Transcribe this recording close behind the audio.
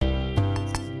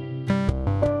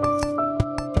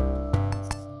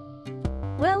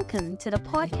Welcome to the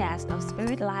podcast of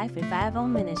Spirit Life Revival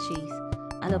Ministries,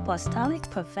 an apostolic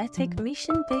prophetic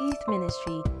mission-based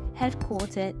ministry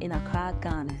headquartered in Accra,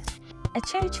 Ghana. A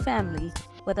church family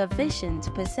with a vision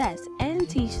to possess and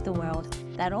teach the world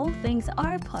that all things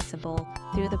are possible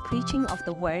through the preaching of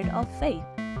the word of faith.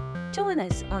 Join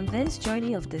us on this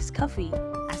journey of discovery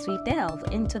as we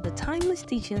delve into the timeless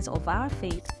teachings of our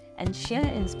faith and share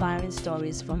inspiring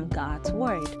stories from God's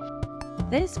Word.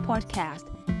 This podcast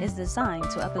is designed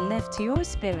to uplift your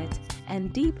spirit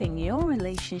and deepen your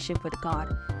relationship with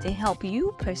God to help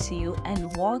you pursue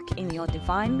and walk in your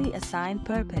divinely assigned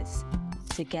purpose.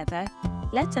 Together,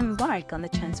 let's embark on a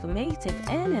transformative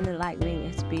and enlightening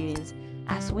experience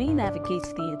as we navigate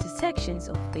the intersections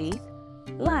of faith,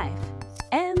 life,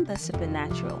 and the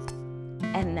supernatural.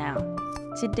 And now,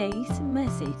 today's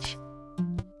message.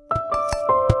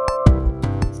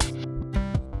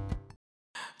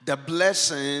 The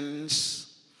blessings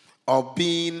of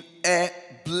being a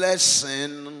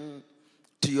blessing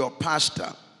to your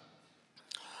pastor.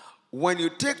 When you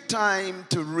take time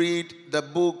to read the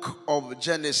book of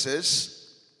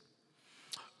Genesis,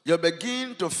 you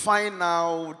begin to find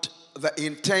out the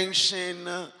intention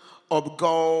of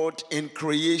God in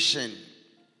creation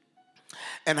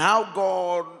and how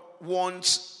God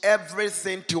wants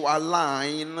everything to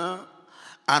align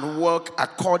and work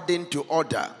according to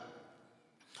order.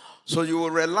 So you will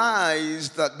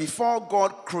realize that before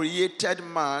God created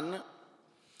man,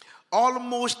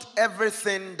 almost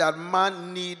everything that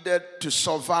man needed to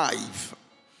survive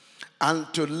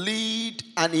and to lead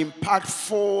an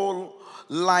impactful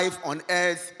life on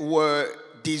earth were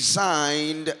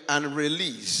designed and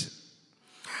released.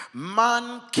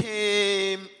 Man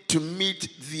came to meet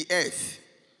the earth.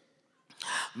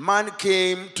 Man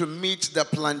came to meet the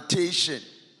plantation.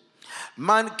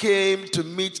 Man came to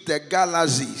meet the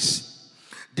galaxies.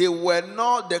 They were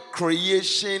not the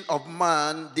creation of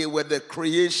man, they were the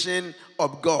creation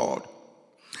of God.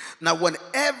 Now, when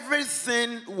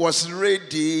everything was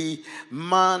ready,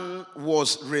 man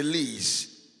was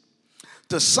released.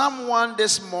 To someone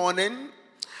this morning,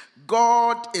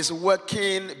 God is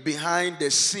working behind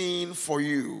the scene for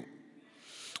you.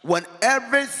 When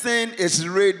everything is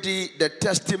ready, the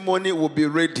testimony will be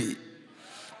ready.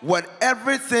 When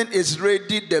everything is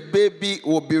ready, the baby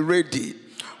will be ready.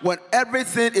 When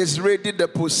everything is ready, the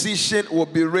position will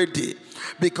be ready.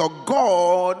 Because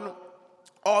God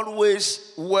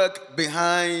always works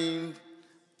behind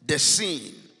the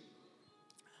scene.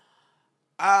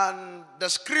 And the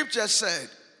scripture said,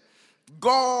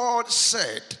 God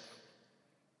said,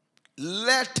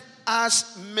 let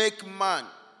us make man.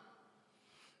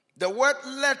 The word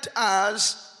let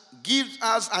us gives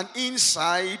us an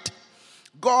insight.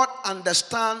 God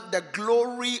understands the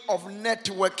glory of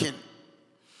networking,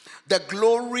 the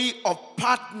glory of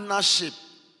partnership,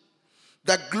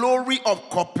 the glory of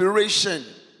cooperation,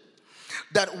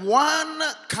 that one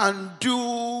can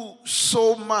do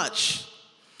so much,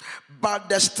 but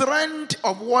the strength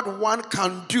of what one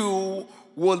can do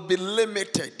will be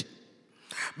limited.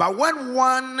 But when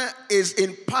one is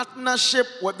in partnership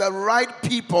with the right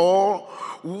people,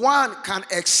 one can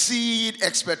exceed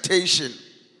expectation.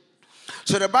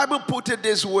 So the Bible put it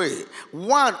this way: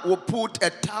 one will put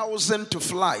 1,000 to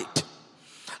flight,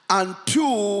 and two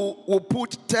will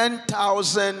put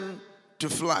 10,000 to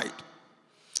flight.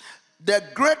 The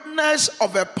greatness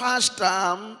of a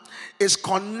pastor is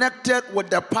connected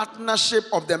with the partnership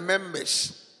of the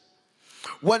members.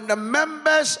 When the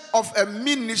members of a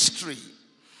ministry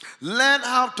learn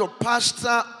how to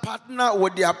partner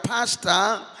with their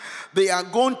pastor, they are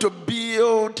going to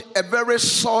build a very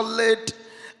solid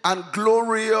and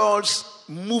glorious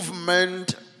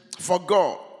movement for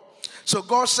God. So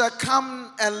God said,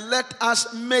 come and let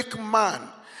us make man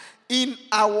in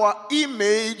our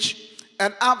image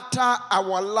and after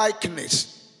our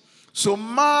likeness. So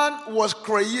man was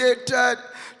created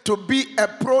to be a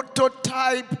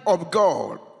prototype of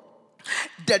God,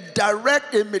 the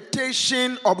direct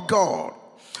imitation of God.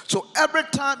 So every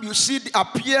time you see the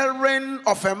appearing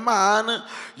of a man,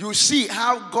 you see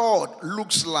how God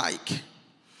looks like.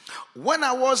 When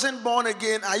I wasn't born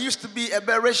again, I used to be a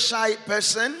very shy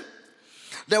person.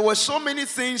 There were so many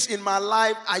things in my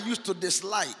life I used to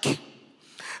dislike.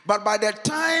 But by the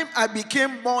time I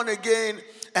became born again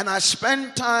and I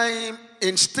spent time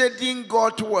in studying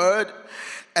God's word,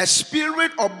 a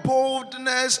spirit of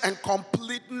boldness and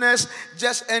completeness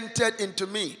just entered into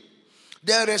me.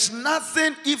 There is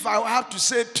nothing, if I have to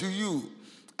say to you,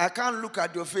 I can't look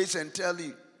at your face and tell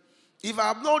you. If I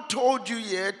have not told you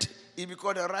yet, it's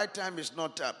because the right time is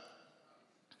not up.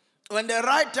 When the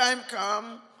right time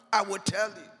comes, I will tell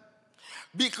you.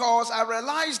 Because I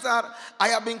realized that I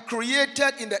have been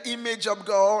created in the image of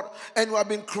God, and you have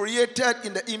been created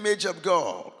in the image of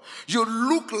God. You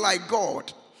look like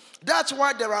God. That's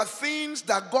why there are things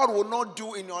that God will not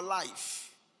do in your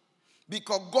life,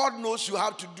 because God knows you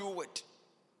have to do it.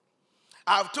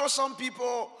 I've told some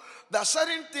people that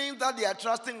certain things that they are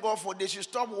trusting God for, they should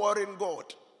stop worrying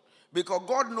God, because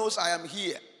God knows I am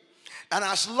here. And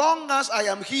as long as I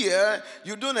am here,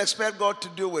 you don't expect God to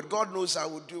do it. God knows I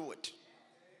will do it.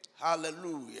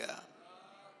 Hallelujah.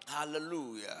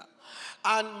 Hallelujah.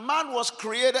 And man was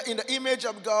created in the image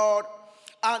of God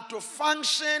and to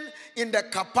function in the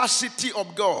capacity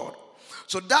of God.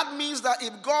 So that means that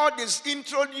if God is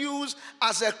introduced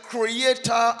as a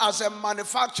creator, as a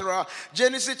manufacturer,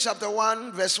 Genesis chapter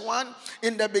 1 verse 1,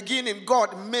 in the beginning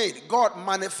God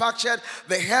manufactured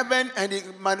the heaven and he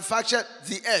manufactured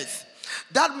the earth.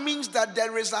 That means that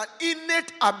there is an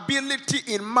innate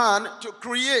ability in man to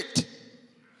create.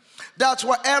 That's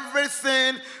why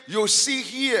everything you see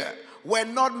here were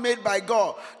not made by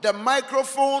God. The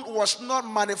microphone was not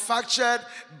manufactured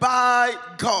by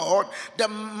God. The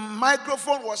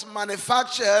microphone was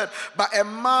manufactured by a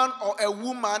man or a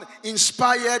woman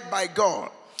inspired by God.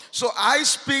 So I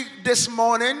speak this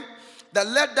morning that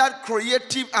let that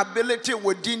creative ability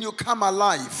within you come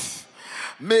alive.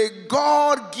 May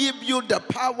God give you the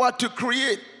power to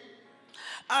create.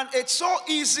 And it's so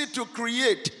easy to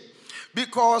create,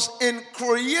 because in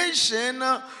creation,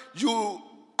 you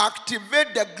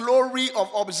activate the glory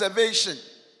of observation.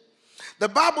 The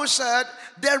Bible said,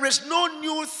 there is no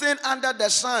new thing under the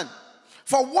sun.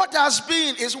 For what has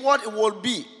been is what it will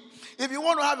be. If you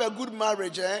want to have a good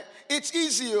marriage, it's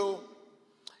easy.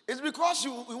 It's because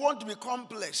you want to be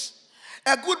complex.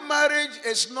 A good marriage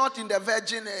is not in the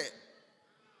virgin air.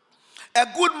 A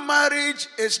good marriage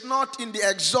is not in the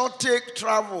exotic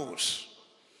travels.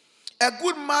 A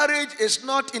good marriage is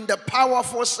not in the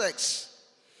powerful sex.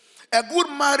 A good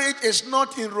marriage is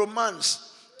not in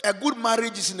romance. A good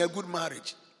marriage is in a good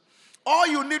marriage. All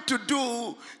you need to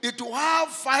do is to have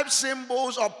 5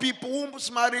 symbols of people whose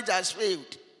marriage has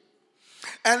failed.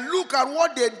 And look at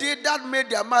what they did that made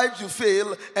their marriage to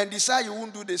fail, and decide you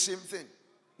won't do the same thing.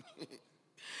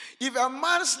 If a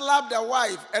man slapped a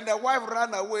wife and the wife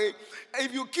ran away,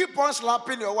 if you keep on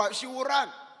slapping your wife, she will run.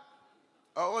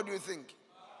 Or what do you think?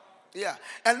 Yeah.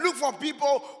 And look for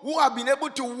people who have been able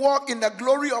to walk in the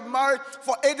glory of marriage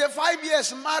for 85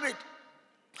 years married.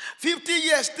 50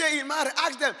 years stay in marriage.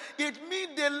 Ask them. It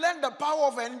means they learn the power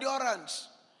of endurance.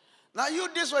 Now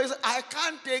you this way, I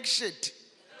can't take shit.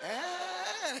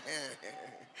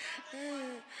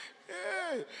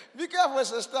 Be careful,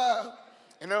 sister.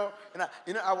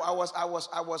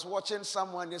 I was watching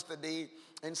someone yesterday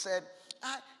and said,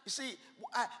 you see,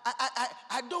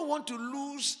 I don't want to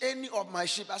lose any of my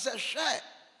sheep. I said, sure.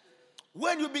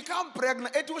 When you become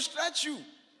pregnant, it will stretch you.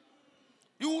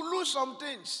 You will lose some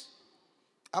things.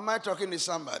 Am I talking to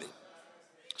somebody?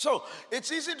 So,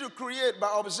 it's easy to create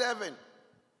by observing.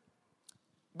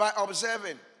 By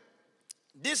observing.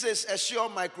 This is a sure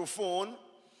microphone.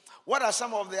 What are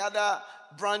some of the other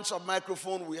brands of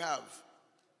microphone we have?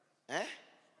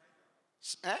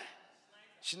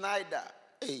 Schneider.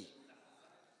 Hey.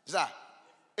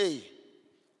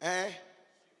 Hey.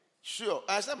 Sure.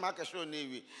 I said Marcus show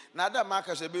Navy. Now that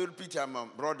Marcus a bit repeat,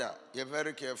 brother. You're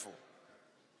very careful.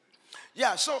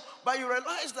 Yeah, so but you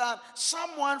realize that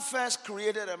someone first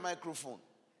created a microphone.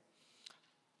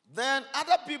 Then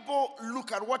other people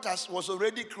look at what was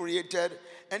already created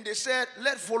and they said,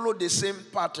 let's follow the same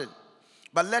pattern,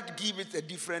 but let's give it a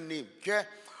different name. Okay?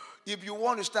 If you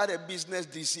want to start a business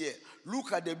this year,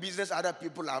 look at the business other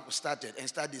people have started and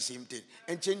start the same thing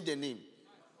and change the name.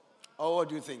 Or what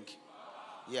do you think?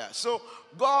 Yeah, so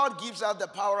God gives us the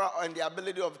power and the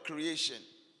ability of creation.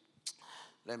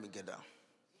 Let me get down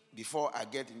before I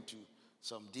get into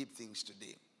some deep things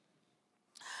today.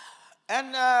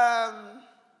 And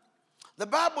the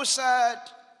Bible said,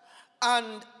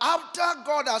 and after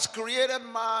God has created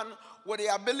man with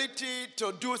the ability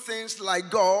to do things like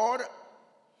God,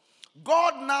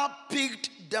 God now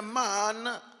picked the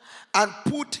man and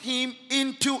put him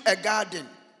into a garden.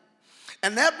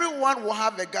 And everyone will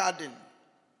have a garden.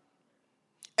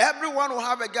 Everyone will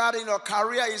have a garden. Your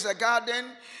career is a garden.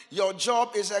 Your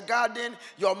job is a garden.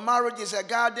 Your marriage is a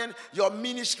garden. Your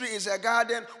ministry is a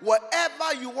garden.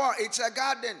 Wherever you are, it's a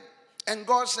garden. And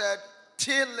God said,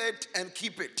 till it and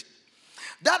keep it.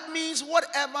 That means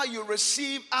whatever you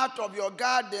receive out of your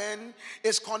garden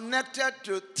is connected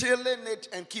to tilling it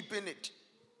and keeping it.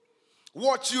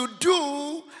 What you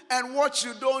do and what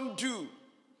you don't do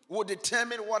will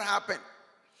determine what happens.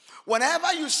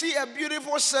 Whenever you see a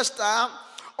beautiful sister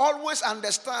always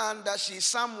understand that she's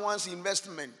someone's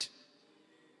investment.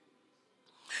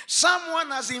 Someone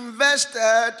has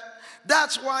invested,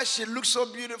 that's why she looks so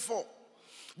beautiful.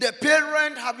 The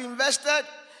parent have invested,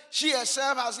 she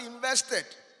herself has invested.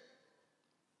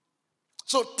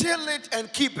 So till it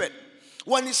and keep it.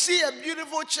 When you see a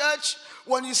beautiful church,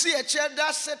 when you see a church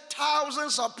that said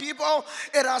thousands of people,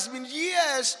 it has been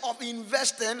years of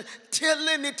investing,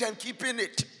 tilling it and keeping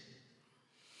it.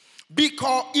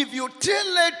 Because if you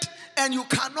till it and you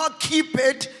cannot keep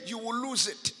it, you will lose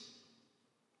it.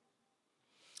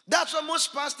 That's why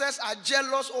most pastors are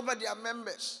jealous over their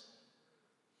members.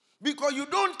 Because you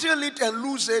don't till it and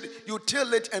lose it, you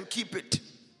till it and keep it.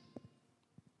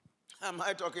 Am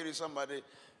I talking to somebody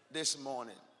this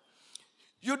morning?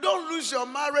 You don't lose your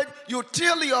marriage, you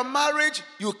till your marriage,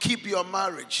 you keep your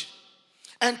marriage.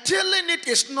 And tilling it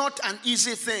is not an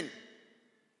easy thing.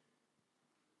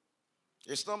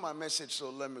 It's not my message,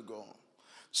 so let me go on.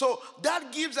 So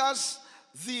that gives us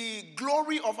the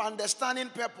glory of understanding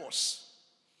purpose.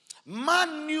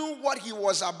 Man knew what he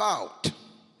was about.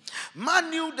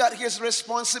 Man knew that his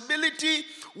responsibility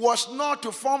was not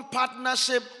to form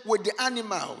partnership with the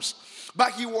animals,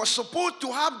 but he was supposed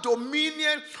to have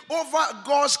dominion over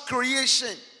God's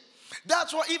creation.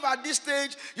 That's why if at this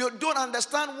stage you don't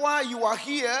understand why you are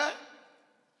here,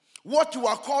 what you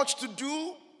are called to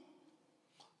do,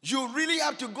 you really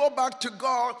have to go back to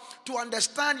God to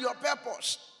understand your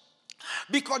purpose.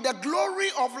 Because the glory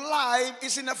of life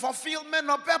is in the fulfillment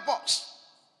of purpose.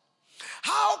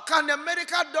 How can a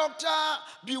medical doctor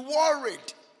be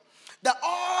worried that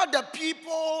all the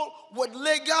people with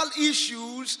legal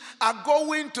issues are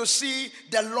going to see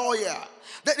the lawyer?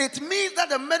 That it means that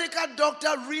the medical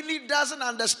doctor really doesn't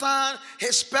understand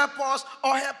his purpose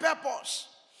or her purpose.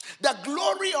 The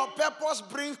glory of purpose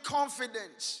brings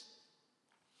confidence.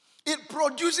 It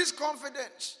produces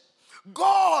confidence.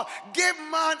 God gave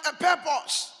man a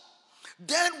purpose.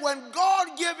 Then when God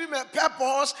gave him a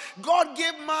purpose, God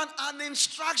gave man an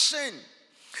instruction.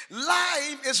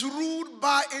 Life is ruled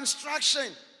by instruction.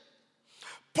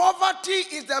 Poverty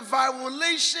is the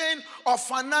violation of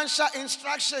financial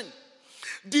instruction.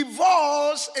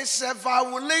 Divorce is a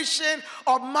violation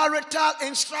of marital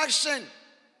instruction.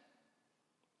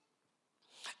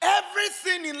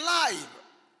 Everything in life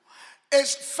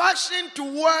is fashioned to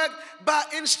work by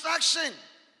instruction.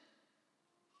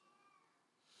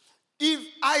 If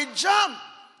I jump,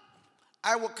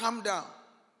 I will come down.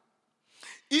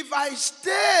 If I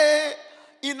stay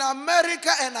in America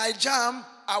and I jump,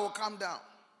 I will come down.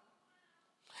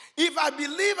 If I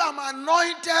believe I'm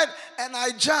anointed and I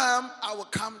jump, I will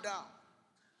come down.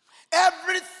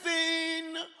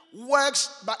 Everything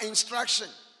works by instruction.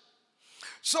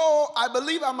 So I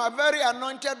believe I'm a very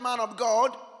anointed man of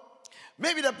God.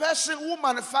 Maybe the person who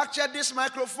manufactured this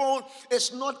microphone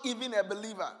is not even a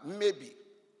believer. Maybe.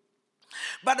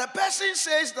 But the person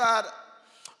says that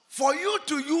for you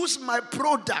to use my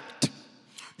product,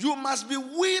 you must be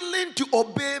willing to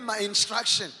obey my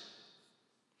instruction.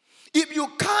 If you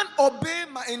can't obey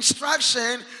my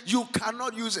instruction, you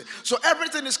cannot use it. So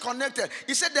everything is connected.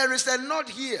 He said there is a knot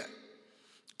here.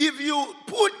 If you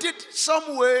put it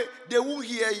somewhere, they won't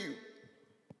hear you.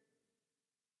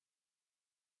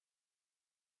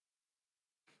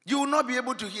 You will not be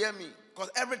able to hear me because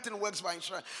everything works by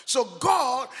instruction. So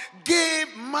God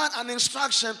gave man an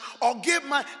instruction or gave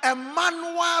man a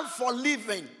manual for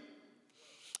living.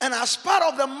 And as part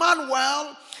of the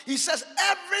manual, he says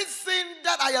everything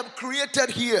that I have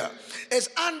created here is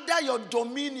under your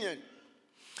dominion.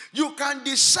 You can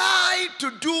decide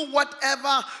to do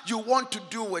whatever you want to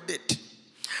do with it.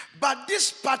 But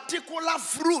this particular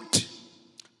fruit,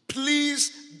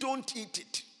 please don't eat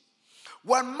it.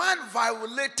 When man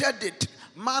violated it,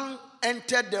 man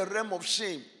entered the realm of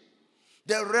shame,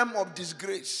 the realm of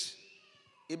disgrace.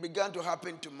 It began to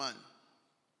happen to man.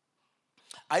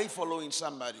 Are you following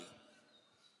somebody?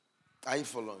 Are you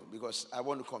following? Because I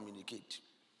want to communicate.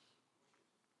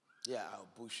 Yeah, I'll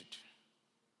push it.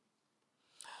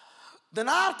 Then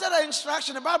after the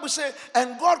instruction, the Bible says,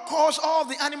 and God caused all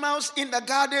the animals in the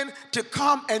garden to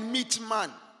come and meet man.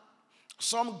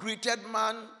 Some greeted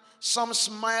man, some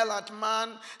smile at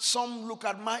man, some look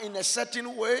at man in a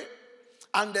certain way.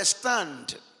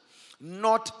 Understand,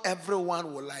 not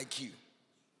everyone will like you.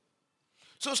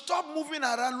 So stop moving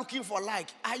around looking for like.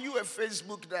 Are you a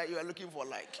Facebook that you are looking for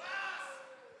like?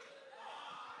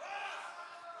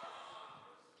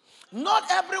 Not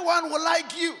everyone will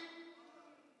like you.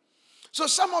 So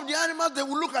some of the animals, they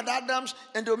will look at Adams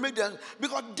and they will make them,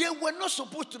 because they were not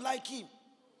supposed to like him.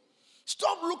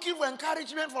 Stop looking for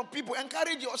encouragement from people.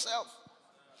 Encourage yourself.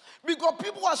 Because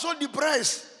people are so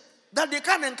depressed that they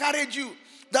can't encourage you.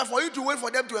 than for you to wait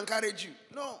for them to encourage you.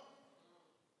 No.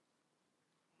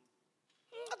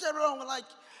 Nothing wrong. Like,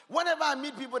 whenever I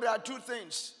meet people, there are two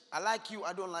things. I like you,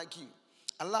 I don't like you.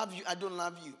 I love you, I don't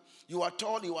love you. You are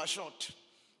tall, you are short.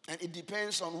 And it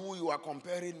depends on who you are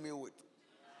comparing me with.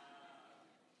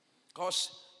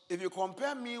 Because if you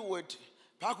compare me with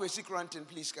Parkway Sikranton,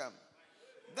 please come.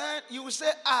 Then you will say,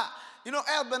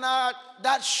 Elbernard,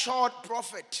 that short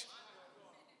prophet.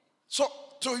 So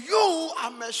to you,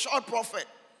 I'm a short prophet.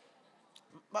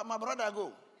 But my brother,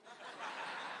 go.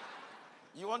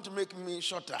 You want to make me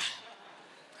shorter.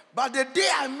 But the day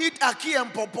I meet Aki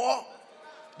and Popo,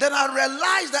 then I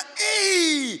realize that,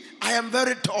 hey, I am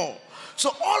very tall.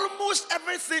 So almost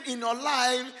everything in your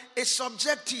life is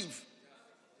subjective.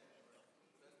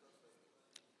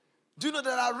 Do you know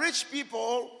there are rich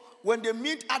people, when they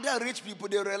meet other rich people,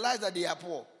 they realize that they are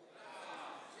poor?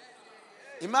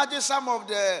 Imagine some of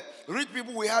the rich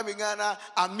people we have in Ghana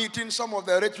are meeting some of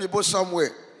the rich people somewhere.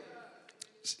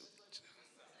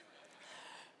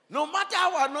 No matter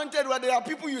how anointed, where there are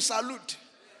people you salute.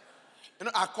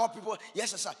 I call people,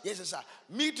 yes, sir, yes, sir.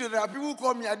 Me too, there are people who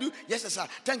call me, I do, yes, sir,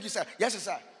 thank you, sir, yes,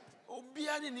 sir.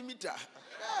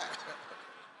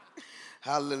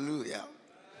 Hallelujah.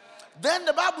 Then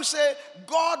the Bible says,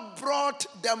 God brought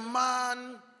the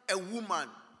man a woman.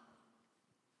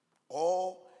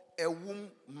 Or a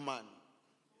woman.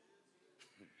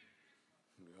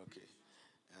 Okay.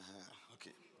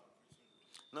 Okay.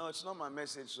 No, it's not my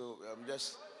message, so I'm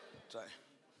just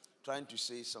trying to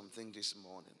say something this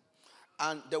morning.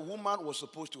 And the woman was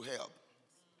supposed to help.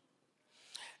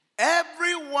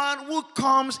 Everyone who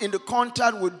comes into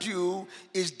contact with you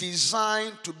is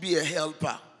designed to be a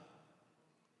helper.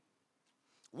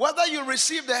 Whether you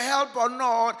receive the help or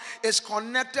not is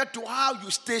connected to how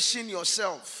you station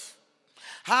yourself,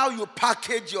 how you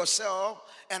package yourself,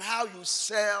 and how you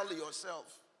sell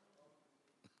yourself.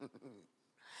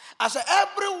 I say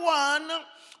everyone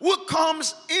who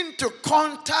comes into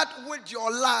contact with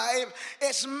your life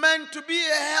is meant to be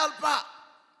a helper.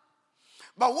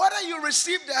 But whether you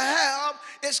receive the help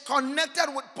is connected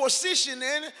with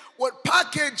positioning, with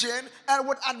packaging, and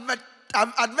with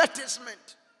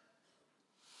advertisement.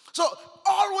 So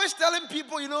always telling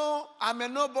people, I'm a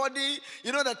nobody,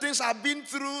 the things I've been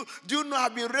through, do you know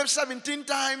I've been raped 17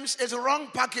 times? It's wrong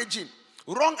packaging,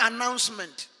 wrong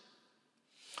announcement.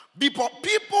 People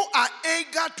are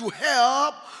eager to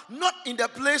help, not in the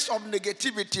place of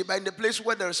negativity, but in the place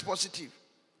where there is positive.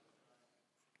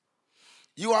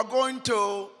 You are going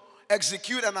to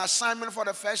execute an assignment for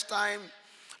the first time,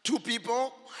 2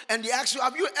 people, and they ask you,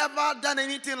 have you ever done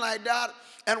anything like that?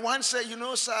 And one said,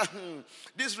 sir,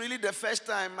 this is really the first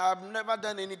time. I've never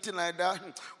done anything like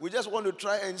that. We just want to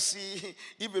try and see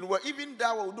if it works. Even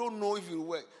that, we don't know if it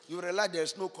works. You realize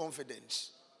there's no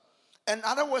confidence. And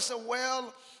other words say,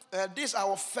 this is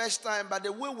our first time, but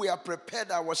the way we have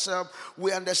prepared ourselves,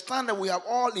 we understand that we have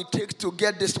all it takes to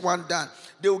get this one done.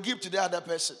 They will give to the other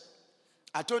person.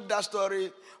 I told that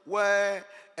story where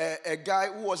a guy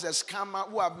who was a scammer,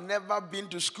 who have never been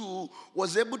to school,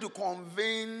 was able to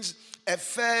convince a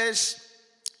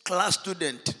first-class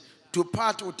student to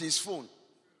part with his phone.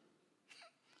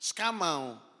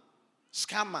 Scammer.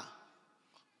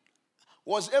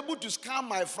 Was able to scam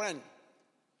my friend.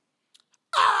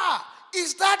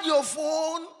 Is that your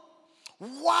phone?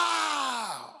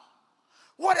 Wow.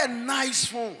 What a nice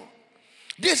phone.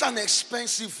 This is an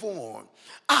expensive phone.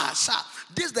 Sir,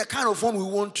 this is the kind of phone we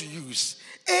want to use.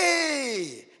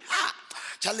 Hey,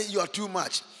 Charlie, you are too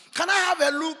much. Can I have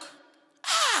a look?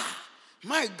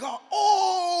 My God.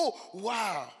 Oh,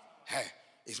 wow. Hey,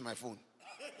 it's my phone.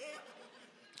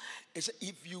 He said,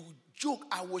 if you joke,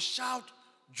 I will shout,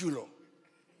 Julo.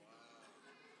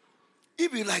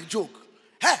 If you like joke.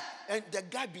 Hey, and the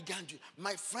guy began to.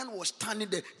 My friend was standing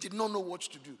there, did not know what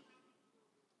to do.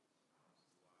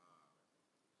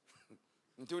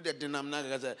 Until the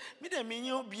denominator said,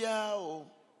 Minyo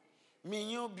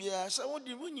bia. So what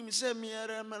do you say,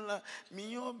 Miaramala,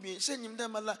 Minyo bia, send him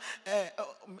demala,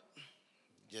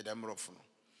 get them rough.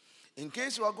 In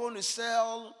case you are going to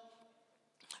sell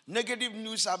negative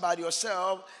news about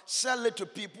yourself, sell it to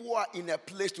people who are in a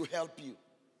place to help you.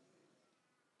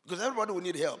 Because everybody will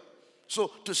need help.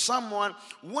 So to someone,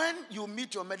 when you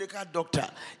meet your medical doctor,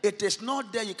 it is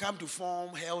not there you come to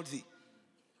form healthy.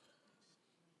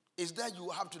 It's that you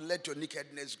have to let your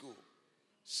nakedness go.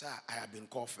 Sir, I have been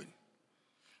coughing.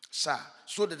 Sir,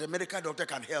 so that the medical doctor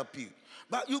can help you.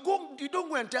 But you don't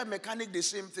go and tell mechanic the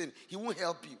same thing. He won't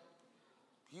help you.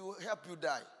 He will help you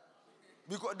die.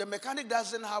 Because the mechanic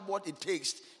doesn't have what it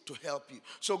takes to help you.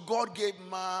 So God gave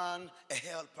man a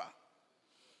helper.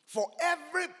 For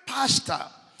every pastor,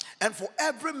 And for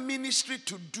every ministry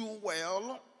to do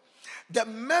well, the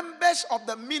members of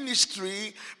the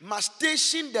ministry must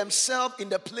station themselves in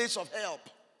the place of help.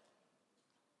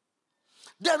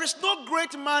 There is no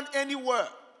great man anywhere.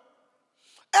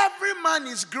 Every man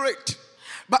is great.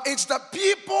 But it's the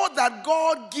people that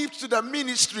God gives to the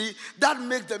ministry that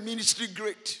make the ministry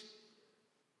great.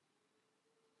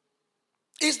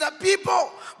 It's the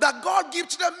people that God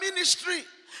gives to the ministry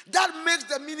that makes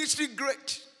the ministry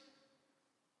great.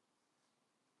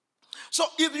 So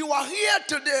if you are here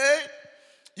today,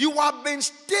 you have been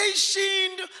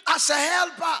stationed as a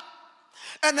helper.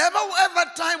 And every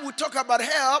time we talk about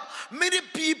help, many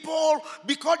people,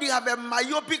 because they have a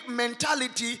myopic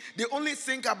mentality, they only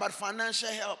think about financial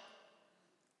help.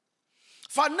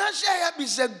 Financial help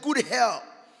is a good help,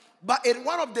 but it's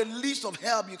one of the least of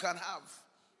help you can have.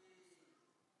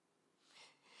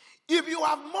 If you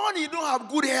have money, you don't have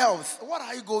good health, what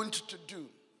are you going to do?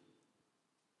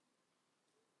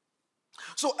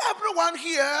 So everyone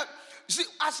here, see,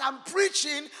 as I'm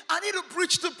preaching, I need to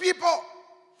preach to people.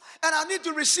 And I need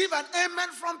to receive an amen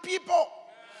from people.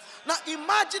 Now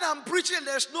imagine I'm preaching and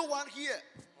there's no one here.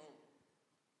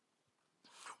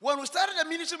 When we started the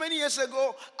ministry many years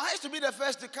ago, I used to be the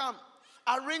first to come.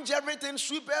 Arrange everything,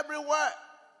 sweep everywhere.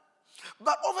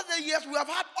 But over the years, we have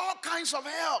had all kinds of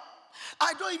help.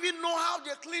 I don't even know how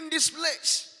they clean this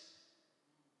place.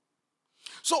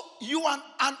 So you are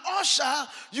an usher,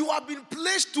 you have been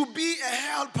placed to be a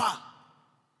helper.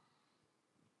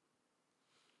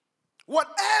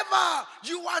 Whatever,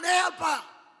 you are an helper.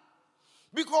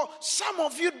 Because some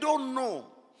of you don't know,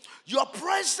 your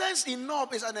presence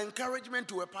enough is an encouragement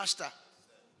to a pastor.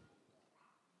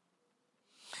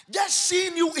 Just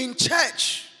seeing you in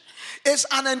church is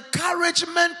an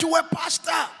encouragement to a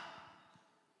pastor.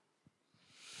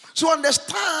 So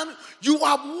understand, you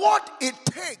have what it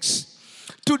takes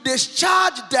to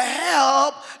discharge the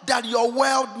help that your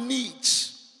world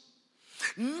needs.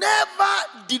 Never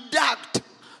deduct,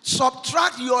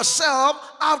 subtract yourself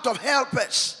out of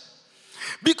helpers.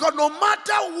 Because no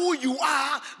matter who you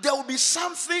are, there will be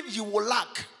something you will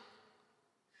lack.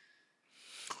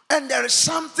 And there is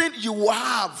something you will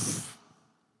have.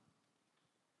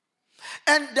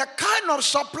 And the kind of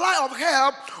supply of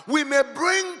help we may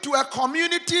bring to a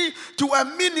community, to a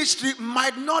ministry,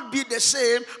 might not be the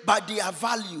same, but they are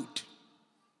valued.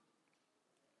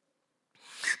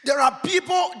 There are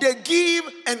people, they give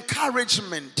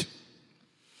encouragement.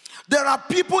 There are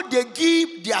people, they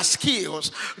give their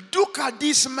skills. Look at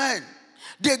these men.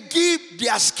 They give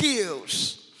their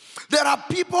skills. There are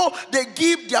people, they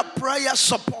give their prayer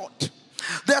support.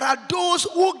 There are those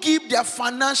who give their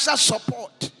financial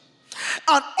support.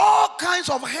 And all kinds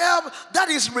of help that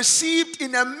is received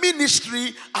in a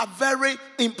ministry are very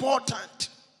important.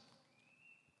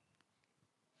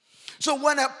 So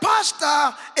when a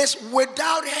pastor is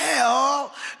without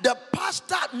help, the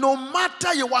pastor, no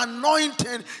matter your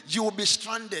anointing, you will be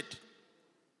stranded.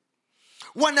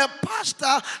 When a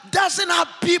pastor doesn't have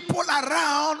people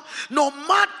around, no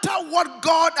matter what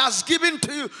God has given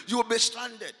to you, you will be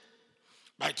stranded.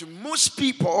 But to most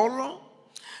people,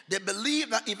 they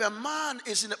believe that if a man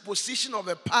is in a position of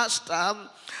a pastor,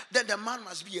 then the man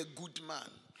must be a good man.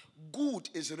 Good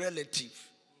is relative.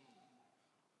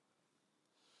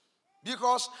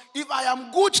 Because if I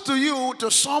am good to you,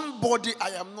 to somebody, I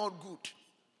am not good.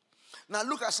 Now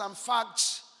look at some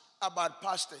facts about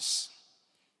pastors.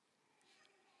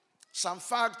 Some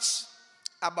facts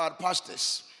about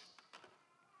pastors.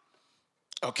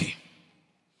 Okay.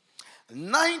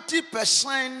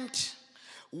 90%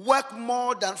 work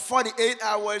more than 48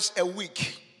 hours a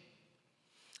week.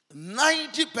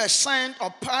 90%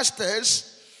 of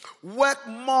pastors work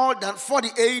more than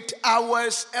 48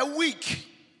 hours a week.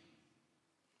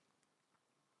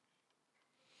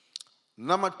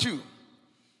 Number 2,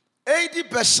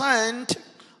 80%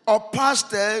 of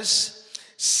pastors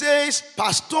says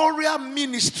pastoral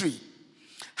ministry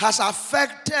has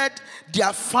affected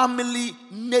their family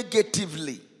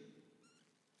negatively.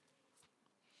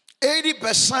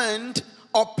 80%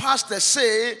 of pastors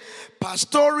say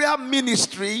pastoral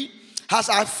ministry has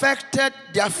affected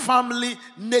their family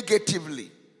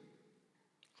negatively.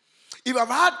 If I've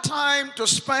had time to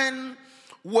spend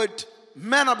with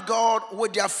men of God,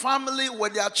 with their family,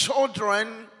 with their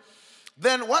children,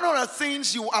 then one of the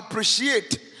things you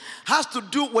appreciate has to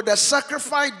do with the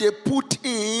sacrifice they put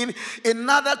in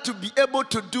order to be able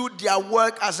to do their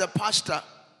work as a pastor.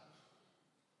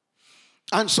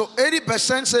 And so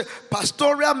 80% say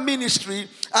pastoral ministry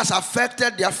has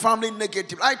affected their family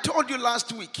negatively. I told you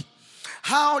last week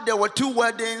how there were 2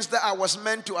 weddings that I was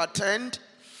meant to attend.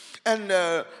 And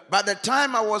by the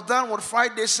time I was done with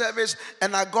Friday service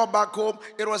and I got back home,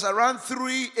 it was around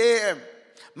 3 a.m.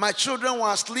 My children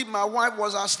were asleep. My wife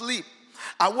was asleep.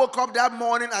 I woke up that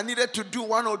morning. I needed to do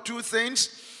one or two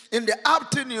things. In the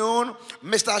afternoon,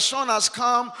 Mr. Sean has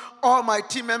come. All my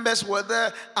team members were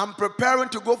there. I'm preparing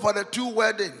to go for the 2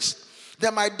 weddings.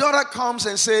 Then my daughter comes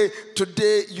and says,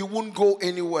 today you won't go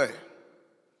anywhere.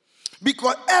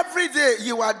 Because every day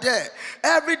you are there.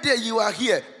 Every day you are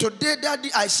here. Today, Daddy,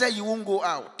 I said you won't go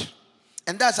out.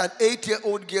 And that's an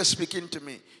 8-year-old girl speaking to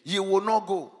me. You will not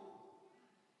go.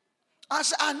 I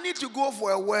said, I need to go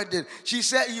for a wedding. She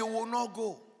said, you will not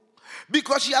go.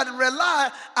 Because she had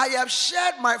realized, I have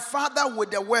shared my father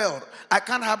with the world. I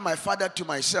can't have my father to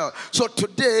myself. So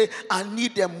today, I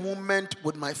need a moment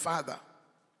with my father.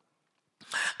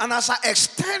 And as I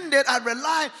extended, I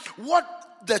realized what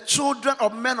the children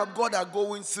of men of God are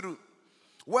going through.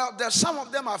 Well, there's some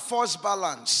of them are false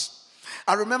balance.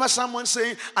 I remember someone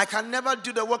saying, I can never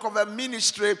do the work of a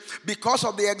ministry because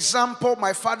of the example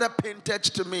my father painted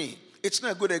to me. It's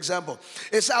not a good example.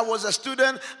 It's I was a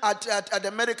student at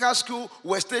the medical school.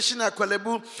 We're stationed at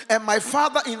Kwelebu, and my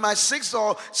father, in my 6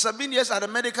 or 7 years at the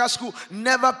medical school,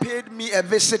 never paid me a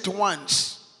visit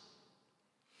once.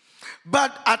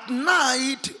 But at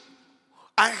night,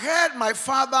 I heard my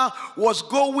father was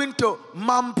going to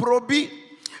Mamprobi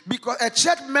because a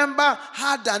church member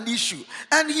had an issue,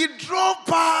 and he drove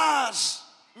past.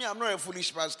 Me, I'm not a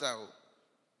foolish pastor.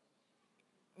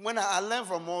 When I learn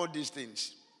from all these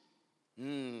things.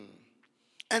 And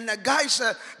the guy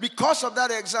said, because of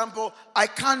that example, I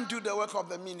can't do the work of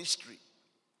the ministry.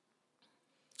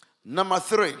 Number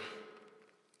three,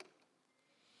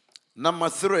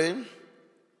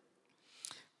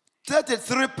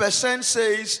 33%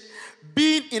 says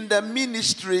being in the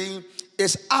ministry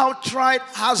is outright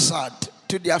hazard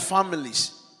to their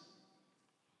families.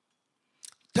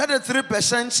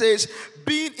 33% says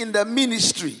being in the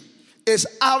ministry is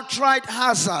outright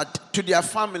hazard to their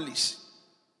families.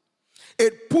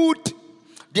 It put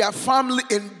their family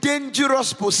in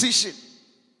dangerous position.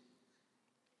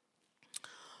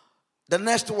 The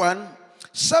next one,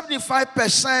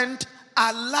 75%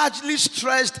 are largely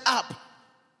stressed up.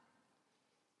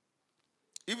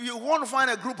 If you want to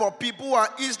find a group of people who are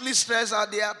easily stressed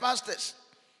out, they are pastors.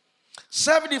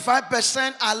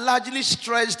 75% are largely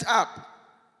stressed up.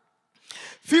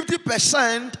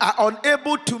 50% are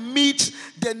unable to meet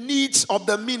the needs of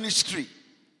the ministry.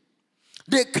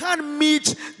 They can't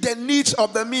meet the needs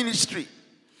of the ministry.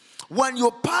 When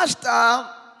you pastor,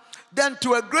 then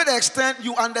to a great extent,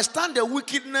 you understand the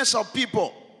wickedness of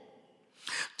people.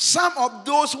 Some of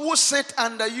those who sit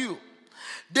under you,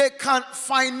 they can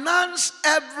finance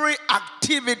every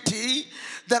activity,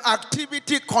 that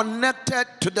activity connected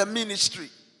to the ministry.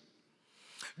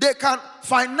 They can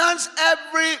finance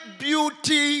every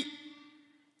beauty,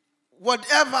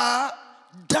 whatever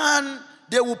done,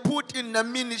 they will put in the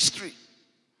ministry.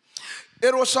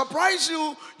 It will surprise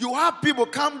you. You have people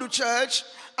come to church,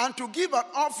 and to give an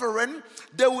offering,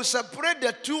 they will separate the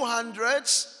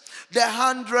 200s, the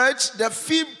 100s, the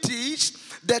 50s,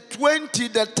 the 20,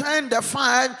 the 10, the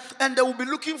 5, and they will be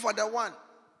looking for the one.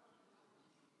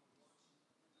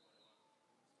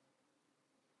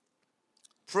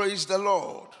 Praise the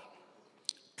Lord.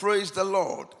 Praise the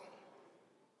Lord.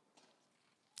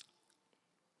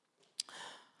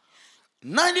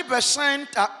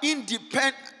 90% are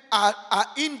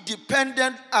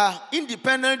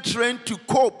independent trained to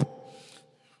cope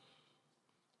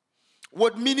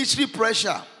with ministry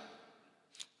pressure.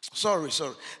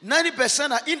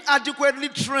 90% are inadequately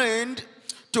trained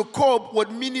to cope with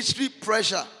ministry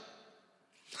pressure.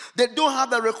 They don't have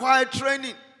the required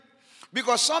training.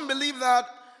 Because some believe that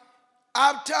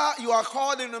after you are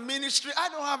called in the ministry, I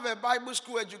don't have a Bible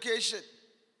school education,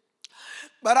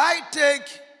 but I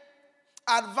take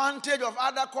advantage of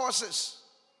other courses.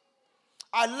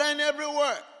 I learn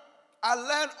everywhere. I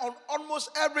learn on almost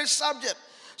every subject.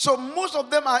 So most of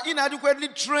them are inadequately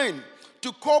trained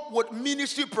to cope with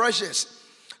ministry pressures.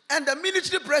 And the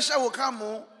ministry pressure will come.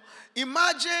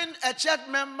 Imagine a church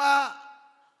member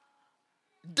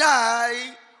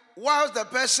die whilst the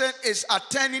person is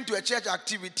attending to a church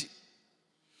activity.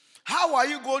 How are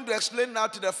you going to explain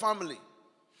that to the family?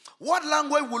 What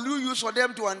language will you use for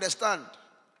them to understand?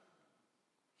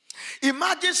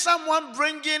 Imagine someone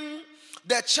bringing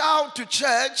the child to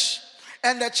church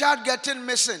and the child getting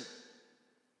missing.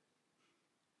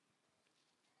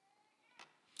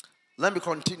 Let me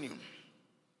continue.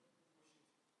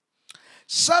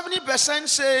 70%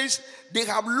 says they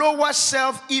have lower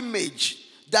self-image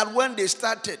than when they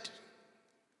started.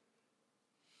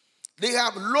 They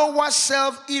have lower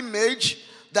self-image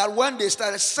that when they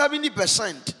started,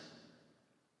 70%.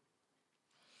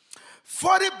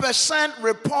 40%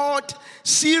 report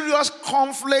serious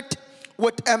conflict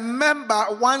with a member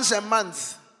once a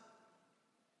month.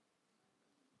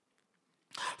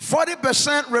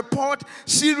 40% report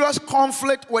serious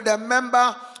conflict with a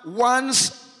member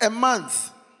once a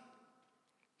month.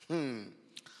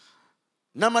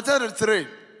 Number 33.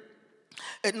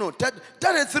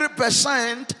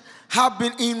 33% have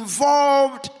been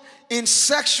involved in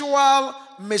sexual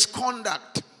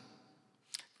misconduct.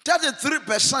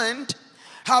 33%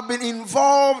 have been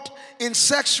involved in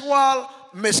sexual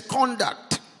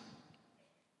misconduct.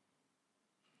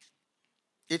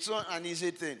 It's not an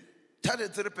easy thing.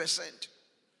 33%.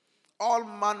 All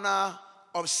manner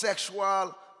of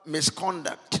sexual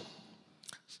misconduct.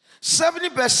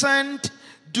 70%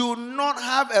 do not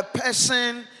have a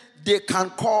person they can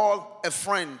call a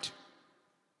friend.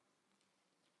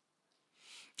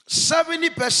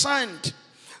 70%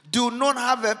 do not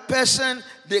have a person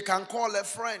they can call a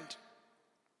friend.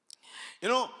 You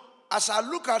know, as I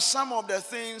look at some of the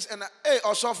things, and hey,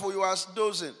 Osofo, you are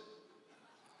dozing.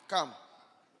 Come.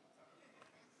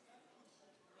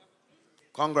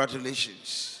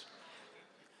 Congratulations.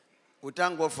 We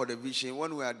thank God for the vision.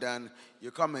 When we are done,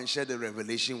 you come and share the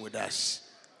revelation with us.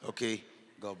 Okay?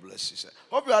 God bless you, sir.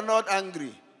 Hope you are not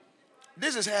angry.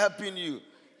 This is helping you.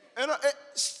 You know,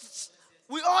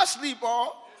 we all sleep,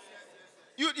 or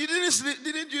you didn't sleep.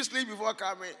 Didn't you sleep before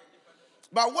coming?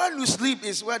 But when you sleep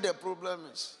is where the problem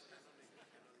is.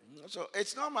 So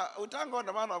it's normal. We thank God,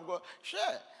 the man of God. Sure.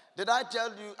 Did I tell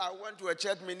you I went to a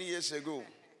church many years ago?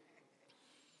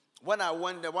 When I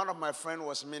went there, one of my friends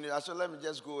was minister. I said, let me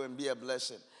just go and be a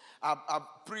blessing. I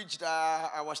preached.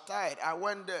 I was tired. I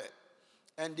went there,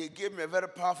 and they gave me a very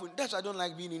powerful. That's why I don't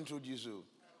like being introduced.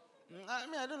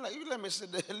 I don't like. You let me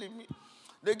sit there. Leave me.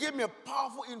 They gave me a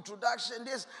powerful introduction.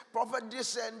 This prophet,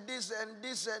 this and this and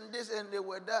this and this, and they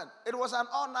were done. It was an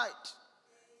all night,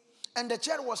 and the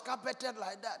church was carpeted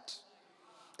like that.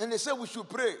 And they said we should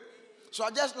pray. So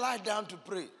I just lied down to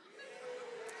pray.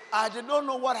 I did not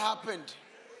know what happened.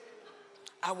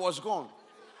 I was gone.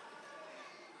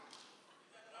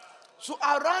 So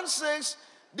around 6,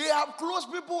 they have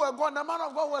closed, people were gone. The man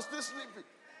of God was still sleeping.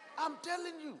 I'm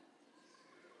telling you.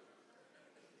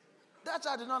 That's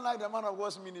why I did not like the man of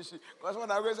God's ministry. Because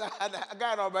when I was, I had a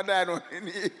guy over there.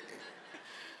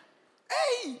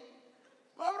 Hey,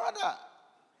 my brother.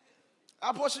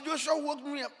 Apostle Joshua woke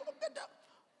me up.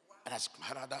 And that's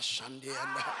Marada Shande.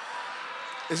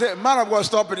 He said, man of God,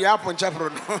 stop it. You happen,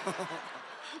 chapter.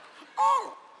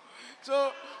 Oh,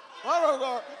 so man of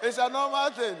God, it's a normal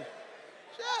thing.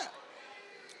 Yeah.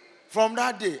 From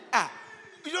that day,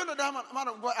 you don't know that man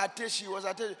of God, Ateshi was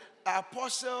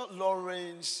Apostle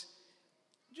Lawrence,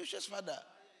 Joshua's father.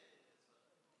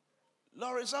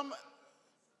 Lawrence,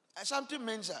 something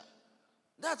Mensa.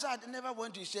 That's why I never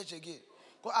went to his church again.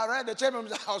 Because I read the church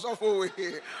member's house off away.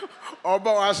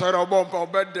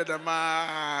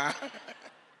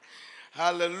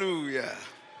 Hallelujah.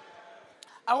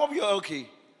 I hope you're okay.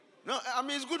 No, I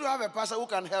mean, it's good to have a pastor who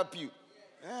can help you.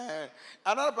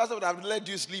 Another pastor would have let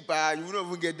you sleep, you wouldn't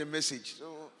even get the message.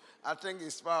 So I think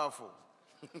it's powerful.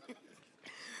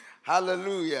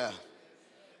 Hallelujah.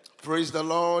 Praise the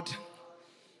Lord.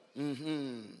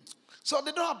 So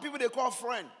they don't have people they call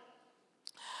friend.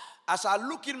 As I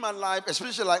look in my life,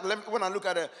 especially like when I look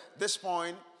at this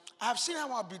point, I've seen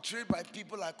how I'm betrayed by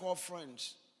people I call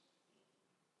friends.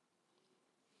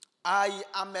 I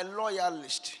am a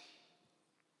loyalist.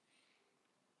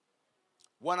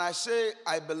 When I say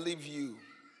I believe you,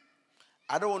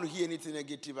 I don't want to hear anything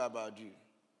negative about you.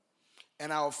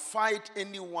 And I'll fight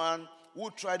anyone who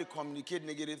try to communicate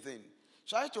negative things.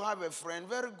 So I used to have a friend,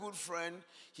 very good friend.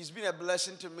 He's been a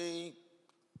blessing to me.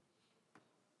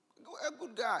 A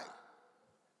good guy.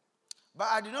 But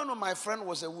I did not know my friend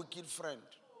was a wicked friend.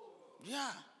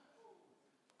 Yeah.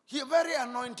 He very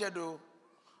anointed though.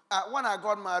 When I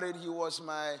got married, he was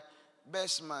my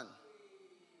best man.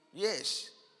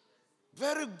 Yes.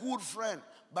 Very good friend,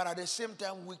 but at the same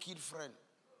time, wicked friend.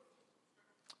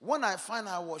 When I find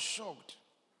I was shocked.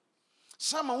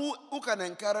 Someone who can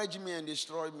encourage me and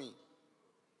destroy me.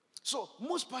 So,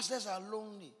 most pastors are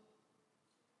lonely.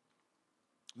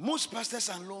 Most pastors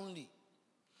are lonely.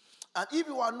 And if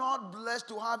you are not blessed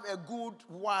to have a good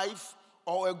wife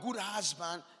or a good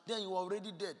husband, then you are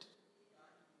already dead.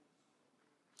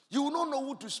 You will not know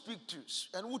who to speak to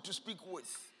and who to speak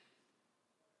with.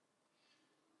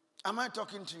 Am I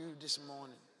talking to you this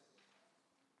morning?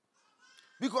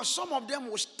 Because some of them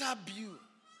will stab you.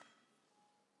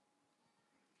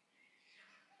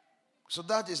 So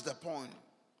that is the point.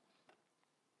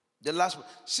 The last one.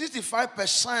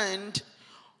 65%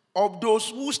 of those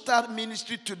who start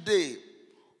ministry today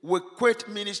will quit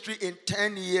ministry in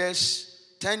 10 years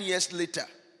later.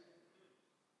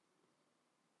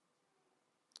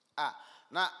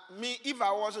 Now, me, if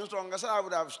I wasn't strong, I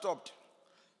would have stopped.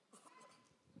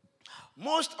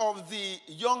 Most of the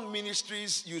young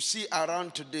ministries you see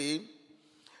around today,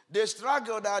 they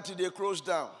struggled out, they closed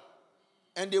down.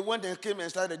 And they went and came and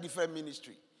started a different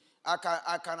ministry. I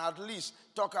can at least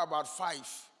talk about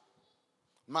 5.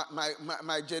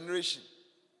 My generation.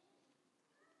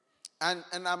 And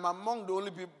I'm among the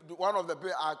only people, one of the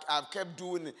people I've kept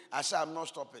doing it. I said, I'm not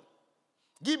stopping.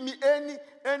 Give me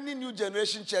any new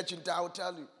generation church, I'll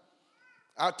tell you.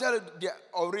 I'll tell you the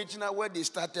original, where they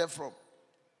started from.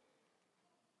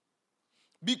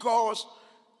 Because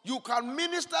you can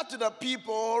minister to the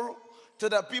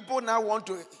people now want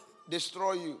to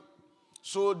destroy you.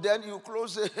 So then you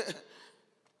close it.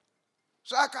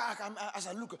 So as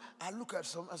I look at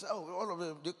some, I say, oh, all of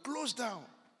them, they close down.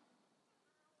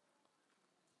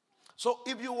 So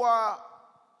if you are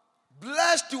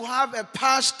blessed to have a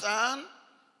pastor,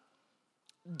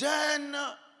 then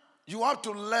you have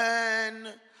to learn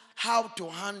how to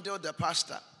handle the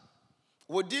pastor.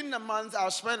 Within a month, I'll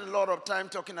spend a lot of time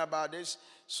talking about this,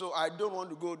 so I don't want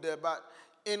to go there. But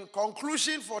in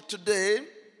conclusion for today,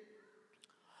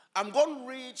 I'm going to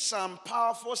read some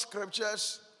powerful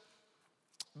scriptures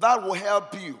that will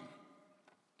help you.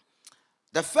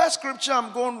 The first scripture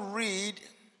I'm going to read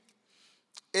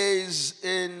is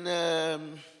in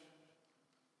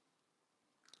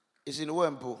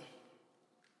Wempo.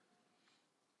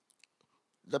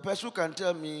 The person who can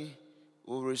tell me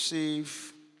will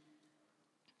receive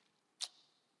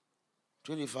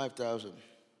 25,000.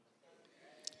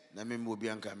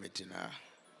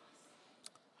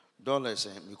 Dollars.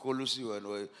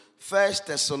 First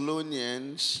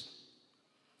Thessalonians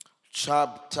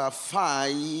chapter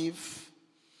 5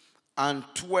 and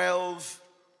 12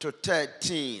 to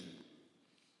 13.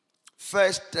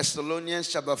 First Thessalonians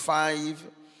chapter 5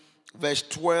 verse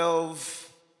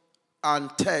 12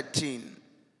 and 13.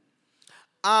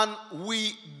 And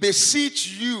we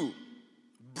beseech you,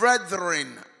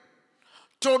 brethren,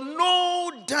 to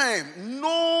know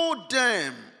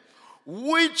them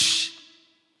which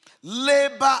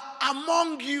labor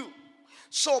among you.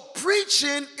 So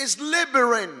preaching is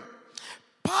laboring.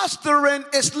 Pastoring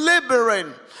is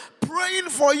laboring. Praying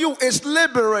for you is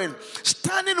laboring.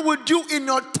 Standing with you in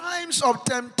your times of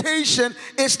temptation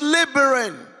is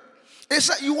laboring. It's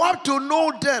that you have to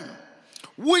know them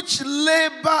which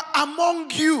labor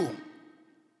among you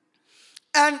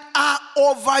and are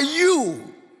over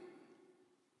you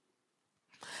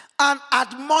and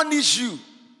admonish you.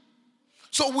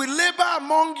 So we labor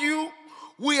among you,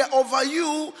 we are over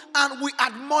you, and we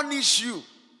admonish you.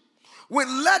 We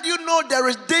let you know there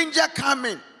is danger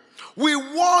coming. We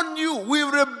warn you, we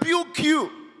rebuke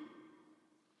you.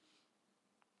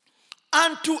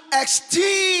 And to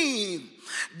esteem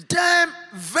them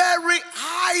very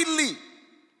highly.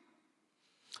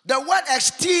 The word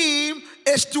esteem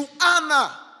is to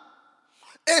honor,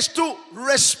 is to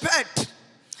respect.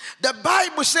 The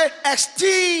Bible says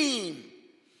esteem.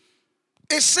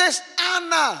 It says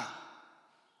honor.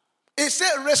 It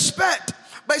says respect.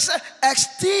 But it says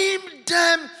esteem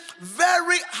them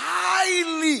very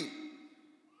highly.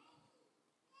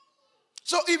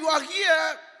 So if you are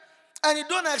here and you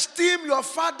don't esteem your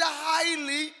father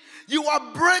highly, you are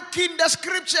breaking the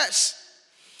scriptures.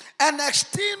 And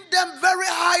esteem them very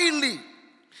highly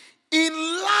in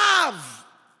love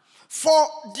for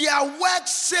their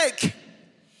work's sake.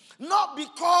 Not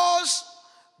because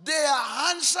they are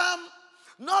handsome,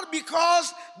 not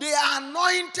because they are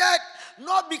anointed,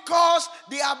 not because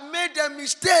they have made a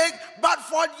mistake, but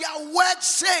for their work's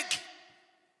sake.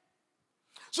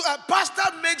 So a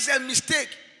pastor makes a mistake.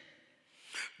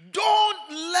 Don't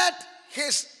let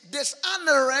his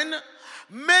dishonoring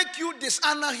make you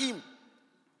dishonor him.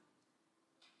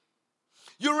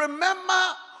 You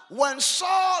remember when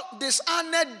Saul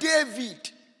dishonored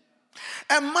David,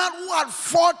 a man who had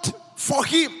fought for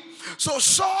him. So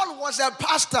Saul was a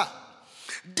pastor.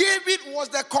 David was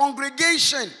the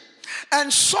congregation.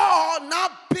 And Saul now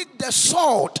picked the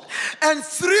sword and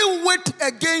threw it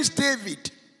against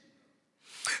David.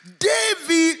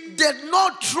 David did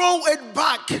not throw it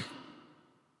back.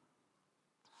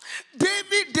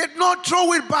 David did not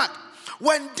throw it back.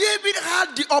 When David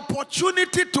had the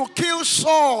opportunity to kill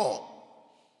Saul,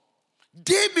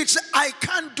 David said, I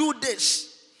can't do this.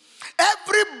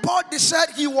 Everybody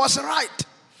said he was right.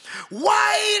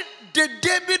 Why did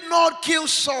David not kill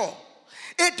Saul?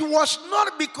 It was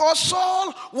not because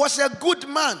Saul was a good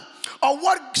man or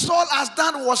what Saul has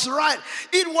done was right.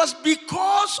 It was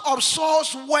because of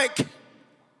Saul's work.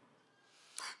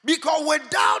 Because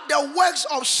without the works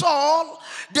of Saul,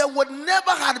 there would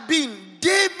never have been.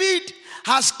 David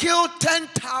has killed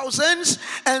 10,000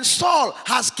 and Saul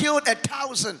has killed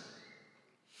 1,000.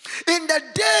 In the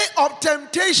day of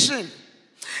temptation,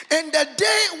 in the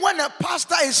day when a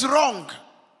pastor is wrong,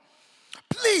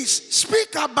 please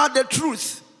speak about the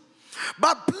truth.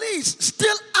 But please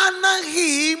still honor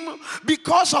him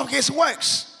because of his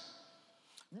works.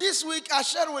 This week I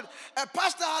shared with a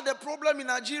pastor had a problem in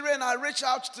Nigeria, and I reached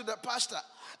out to the pastor.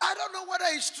 I don't know whether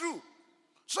it's true.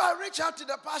 So I reached out to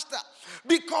the pastor,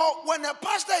 because when a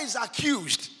pastor is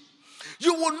accused,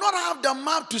 you will not have the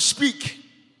mouth to speak.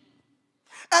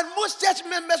 And most church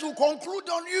members will conclude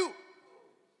on you.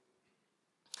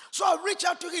 So I reached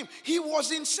out to him. He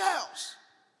was in cells.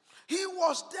 He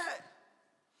was dead.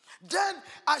 Then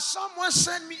someone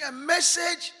sent me a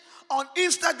message on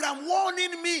Instagram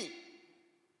warning me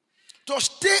to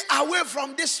stay away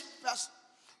from this person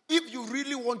if you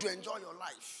really want to enjoy your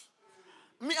life.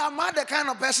 Me, I'm not the kind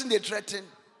of person they threaten.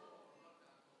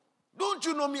 Don't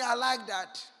you know me? I like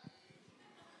that.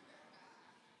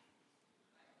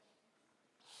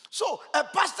 So a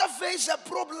pastor faces a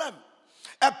problem.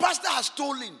 A pastor has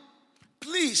stolen.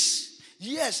 Please,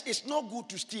 yes, it's not good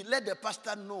to steal. Let the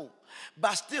pastor know.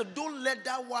 But still, don't let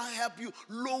that one help you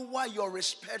lower your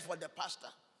respect for the pastor.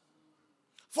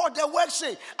 For the word's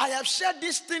sake, I have said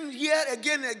this thing here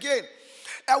again and again.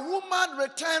 A woman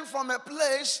returned from a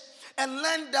place and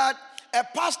learned that a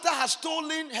pastor has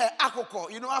stolen her akoko.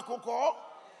 You know akoko?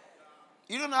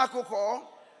 You don't know akoko?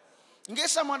 In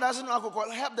case someone doesn't know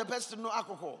akoko, help the person to know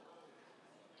akoko.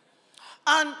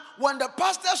 And when the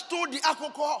pastor stole the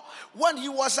akoko, when he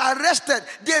was arrested,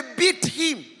 they beat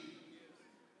him.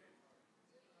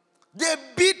 They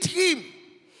beat him.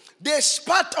 They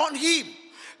spat on him.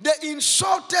 They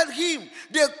insulted him.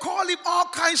 They called him all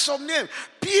kinds of names.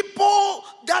 People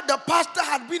that the pastor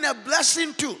had been a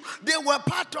blessing to, they were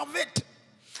part of it.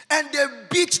 And they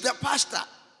beat the pastor.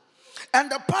 And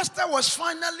the pastor was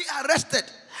finally arrested.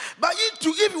 But if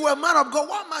you were a man of God,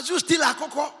 why must you steal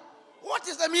akoko? What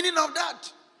is the meaning of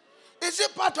that? Is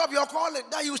it part of your calling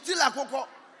that you steal akoko?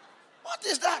 What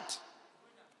is that?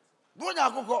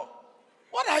 Bronya akoko.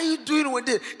 What are you doing with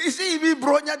it? Is it even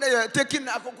bronya that you're taking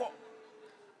akoko?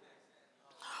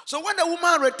 So when the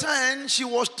woman returned, she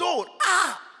was told,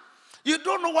 you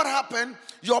don't know what happened?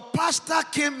 Your pastor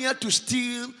came here to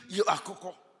steal your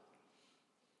akoko.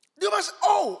 They was,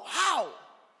 how?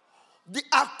 The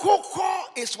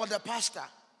akoko is for the pastor.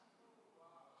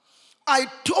 I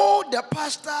told the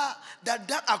pastor that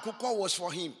akoko was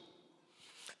for him.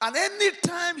 And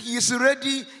anytime he is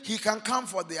ready, he can come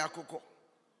for the akoko.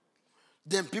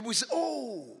 Then people say,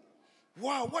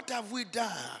 wow, what have we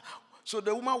done? So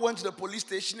the woman went to the police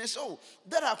station and said,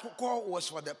 that akoko was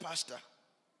for the pastor.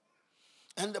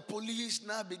 And the police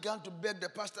now began to beg the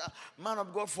pastor, man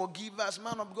of God, forgive us.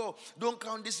 Man of God, don't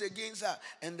count this against her.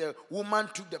 And the woman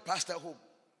took the pastor home.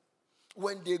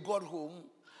 When they got home,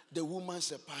 the woman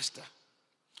said, Pastor,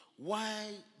 why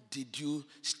did you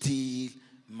steal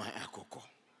my akoko?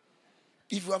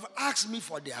 If you have asked me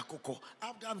for the akoko,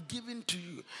 I would have given to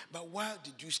you. But why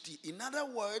did you steal? In other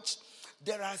words,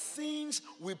 there are things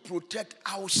we protect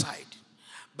outside,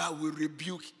 but we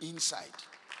rebuke inside.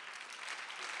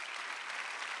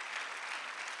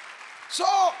 So,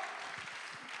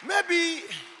 maybe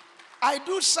I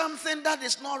do something that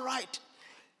is not right.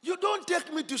 You don't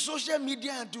take me to social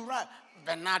media and to write,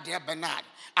 Bernard,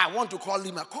 I want to call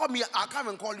him. Call me, I'll come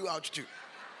and call you out too.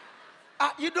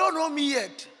 You don't know me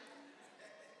yet.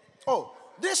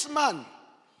 This man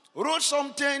wrote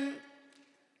something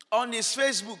on his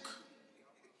Facebook.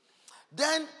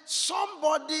 Then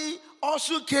somebody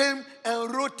also came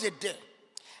and wrote it there.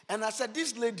 And I said,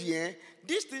 this lady,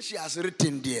 this thing she has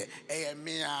written there,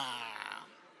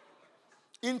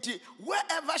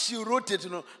 wherever she wrote it,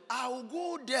 I will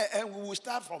go there and we will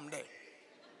start from there.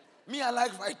 Me, I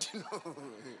like fighting.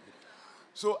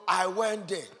 So I went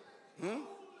there.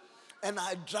 And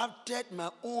I drafted my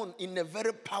own in a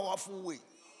very powerful way.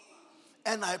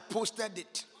 And I posted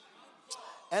it.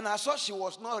 And I saw she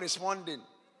was not responding.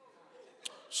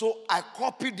 So I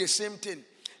copied the same thing.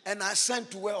 And I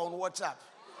sent to her on WhatsApp.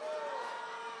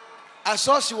 I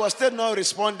saw she was still not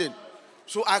responding.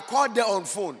 So I called her on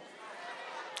phone.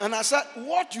 And I said,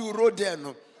 what you wrote there,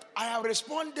 I have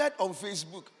responded on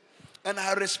Facebook. And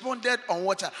I responded on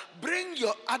WhatsApp. Bring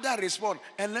your other response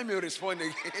and let me respond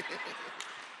again.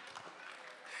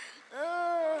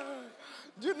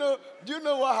 Do you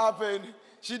know what happened?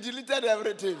 She deleted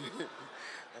everything.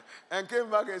 and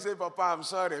came back and said, Papa, I'm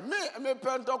sorry. Me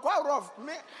pento quite rough.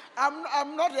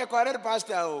 I'm not a correct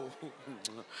pastor. Oh.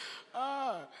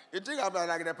 You think I'm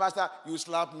like the pastor, you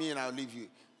slap me and I'll leave you.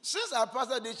 Since I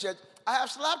pastored this church, I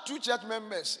have slapped 2 church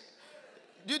members.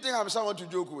 Do you think I'm someone to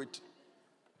joke with?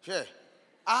 Sure.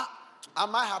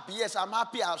 Am I happy? Yes, I'm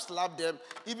happy I've slapped them,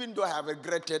 even though I have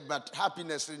regretted, but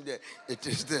happiness in there, it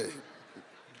is there.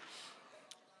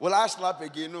 Will I slap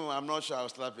again? No, I'm not sure I'll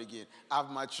slap again.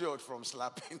 I've matured from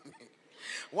slapping.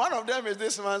 One of them is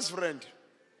this man's friend.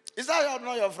 Is that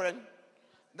not your friend?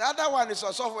 The other one is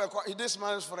also this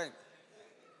man's friend.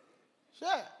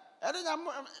 Sure. I think I'm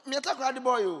a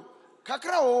boy.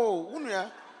 Kakra o,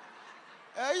 unya.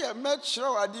 Make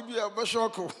sure I did be a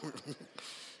bashoko.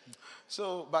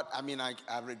 So, but I mean, I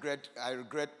regret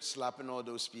slapping all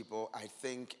those people. I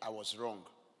think I was wrong.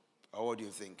 Or what do you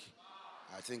think?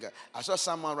 I think I saw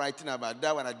someone writing about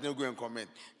that one. I didn't go and comment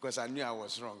because I knew I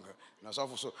was wrong. And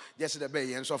so just the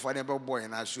bay and so for the boy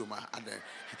and I assume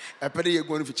I put you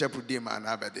going to chapel day man.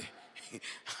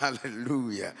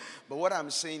 Hallelujah. But what I'm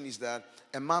saying is that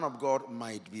a man of God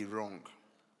might be wrong.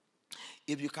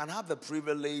 If you can have the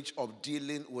privilege of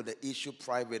dealing with the issue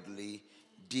privately,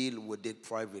 deal with it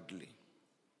privately.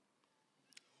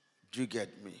 Do you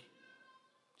get me?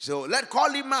 So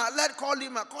call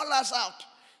us out.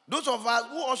 Those of us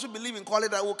who also believe in calling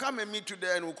that will come and meet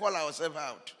today and we'll call ourselves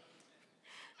out.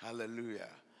 Hallelujah.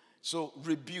 So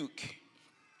rebuke.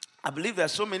 I believe there are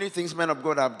so many things men of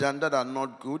God have done that are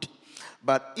not good.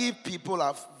 But if people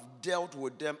have dealt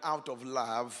with them out of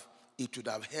love, it would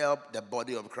have helped the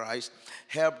body of Christ,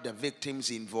 helped the victims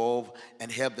involved,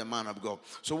 and helped the man of God.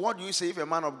 So what do you say if a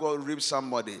man of God rapes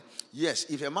somebody? Yes,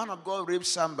 if a man of God rapes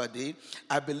somebody,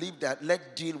 I believe that let's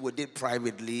deal with it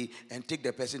privately and take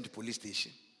the person to police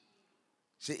station.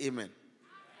 Say amen.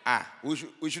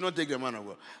 We should not take the man of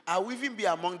God. I will even be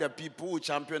among the people who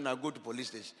champion and go to police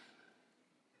station.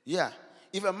 Yeah.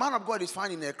 If a man of God is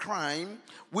found in a crime,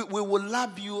 we will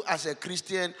love you as a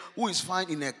Christian who is found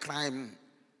in a crime.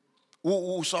 We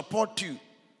will support you,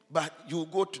 but you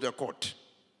go to the court.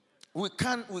 We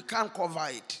can't cover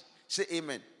it. Say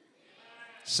amen.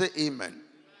 Say amen.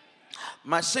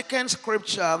 My second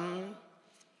scripture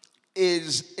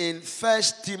is in 1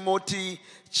 Timothy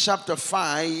chapter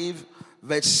 5,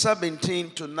 verse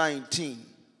 17 to 19.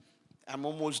 I'm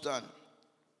almost done.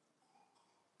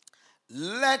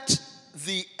 Let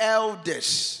the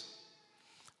elders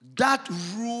that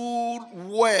rule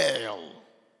well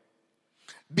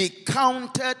be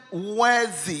counted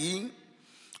worthy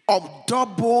of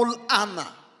double honor.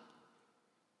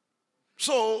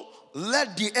 So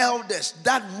let the elders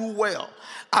that rule well.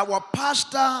 Our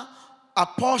pastor,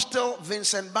 Apostle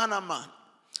Vincent Bannerman,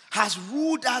 has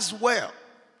ruled us well.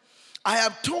 I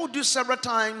have told you several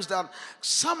times that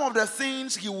some of the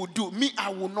things he will do, me, I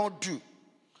will not do.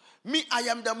 Me, I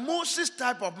am the Moses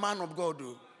type of man of God.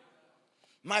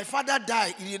 My father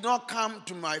died. He did not come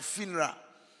to my funeral.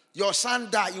 Your son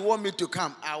died. You want me to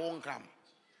come? I won't come.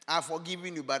 I've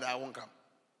forgiven you, but I won't come.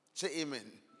 Say amen.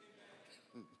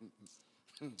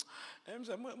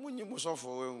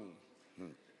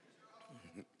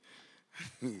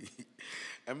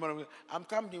 I'm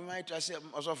coming to invite you. I say,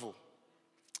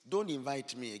 don't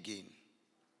invite me again.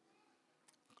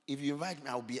 If you invite me,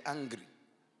 I'll be angry.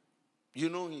 You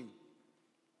know him.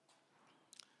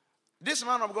 This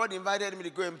man of God invited me to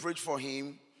go and preach for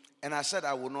him, and I said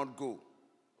I will not go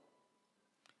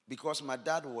because my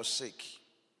dad was sick,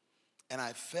 and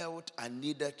I felt I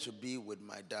needed to be with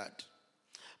my dad.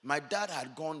 My dad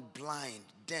had gone blind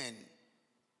then.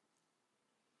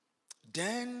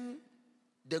 Then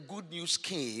the good news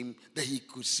came that he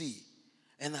could see,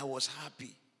 and I was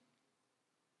happy.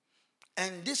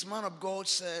 And this man of God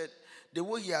said, the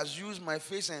way he has used my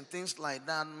face and things like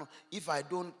that, if I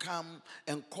don't come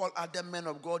and call other men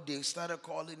of God, they started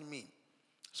calling me.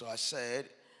 So I said,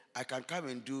 I can come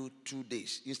and do 2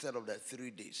 days instead of the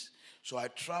 3 days. So I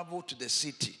traveled to the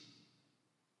city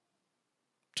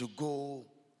to go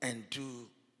and do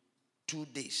 2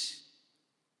 days.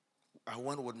 I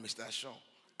went with Mr. Shaw.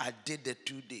 I did the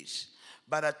 2 days.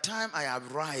 By the time I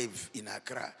arrived in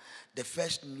Accra, the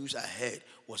first news I heard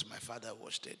was my father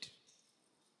was dead.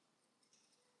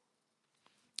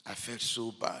 I felt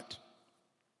so bad.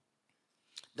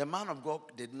 The man of God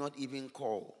did not even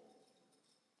call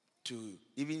to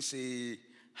even say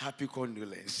happy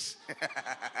condolence.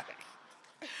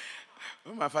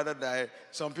 When my father died,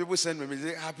 some people sent me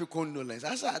say happy condolence.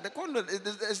 I said, the condolence,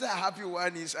 is that a happy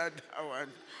one? He said that one.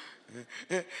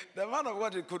 The man of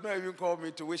God could not even call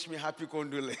me to wish me happy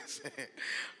condolence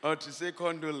or to say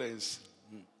condolence.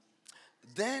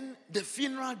 Then the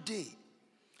funeral day,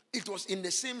 it was in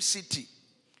the same city.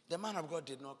 The man of God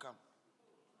did not come.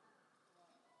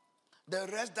 The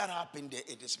rest that happened there,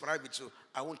 it is private, so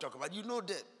I won't talk about it. You know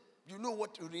that. You know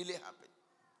what really happened.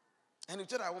 And you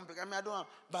said I won't pick. I mean, I don't have,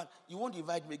 but you won't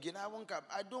invite me again. I won't come.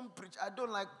 I don't preach. I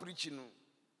don't like preaching.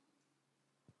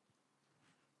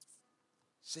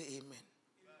 Say amen.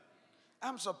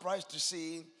 I'm surprised to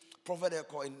see Prophet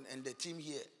Eko and the team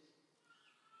here.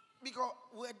 Because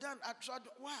we're done.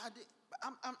 Why are they?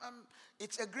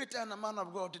 It's a great and a man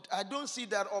of God. I don't see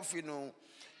that often,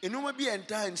 It may be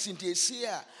entire in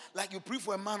Cynthia, like you pray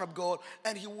for a man of God,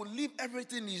 and he will leave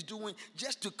everything he's doing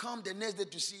just to come the next day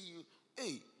to see you.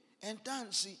 Hey, and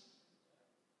see.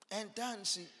 I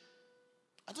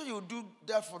thought you would do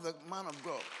that for the man of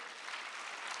God.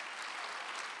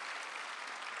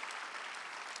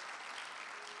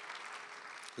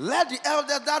 Let the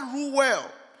elders that rule well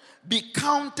be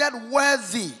counted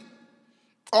worthy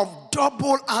of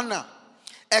double honor,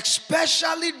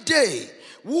 especially they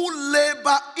who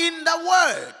labor in the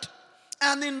word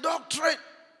and in doctrine.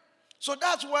 So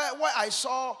that's where I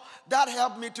saw that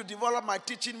helped me to develop my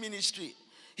teaching ministry.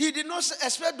 He did not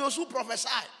expect those who prophesy,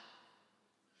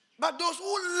 but those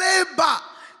who labor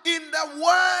in the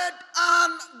word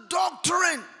and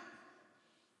doctrine.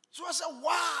 So I said,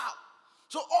 wow.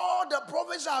 So all the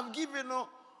prophets I've given,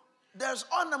 there's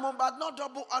honor, but not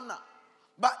double honor.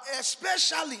 But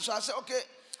especially, so I said, okay,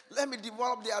 let me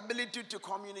develop the ability to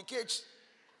communicate.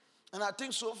 And I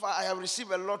think so far I have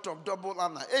received a lot of double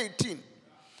honor. 18.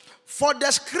 For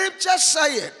the scripture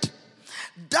saith,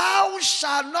 thou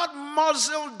shalt not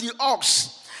muzzle the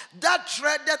ox that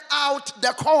treadeth out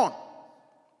the corn.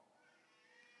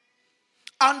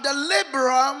 And the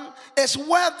laborer is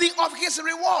worthy of his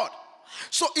reward.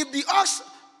 So if the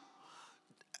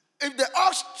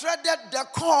ox treaded the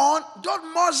corn,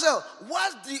 don't muzzle.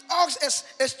 Once the ox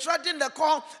is treading the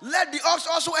corn, let the ox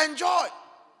also enjoy.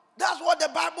 That's what the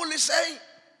Bible is saying.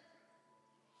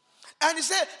 And he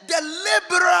said, the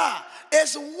laborer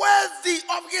is worthy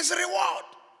of his reward.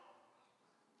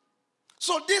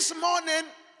 So this morning,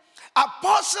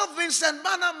 Apostle Vincent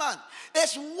Bannerman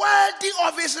is worthy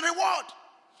of his reward.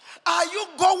 Are you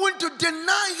going to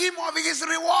deny him of his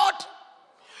reward?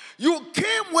 You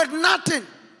came with nothing.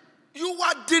 You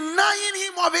are denying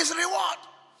him of his reward.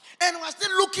 And you are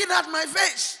still looking at my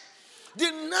face.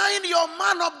 Denying your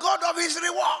man of God of his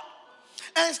reward.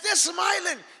 And still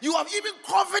smiling. You have even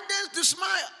confidence to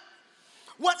smile.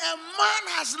 When a man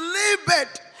has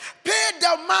labored, pay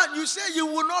the man, you say you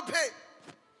will not pay.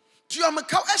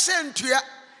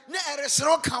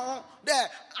 There,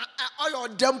 all your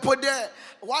dempo there.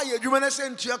 Why you want to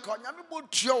send to your car?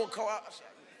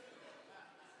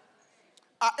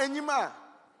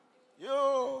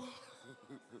 Yo.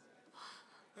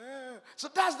 So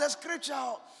that's the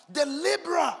scripture. The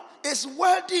laborer is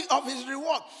worthy of his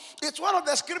reward. It's one of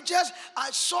the scriptures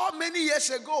I saw many years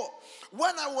ago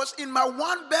when I was in my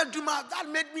one bedroom. That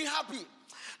made me happy.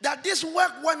 That this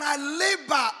work, when I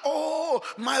labor,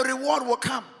 my reward will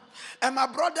come. And my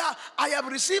brother, I have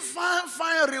received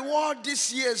fine reward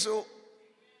this year. So,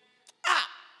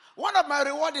 one of my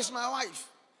reward is my wife.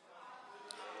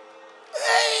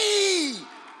 Hey!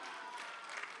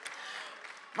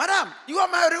 Madam, you are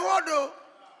my reward though.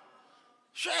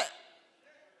 Sure.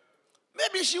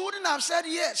 Maybe she wouldn't have said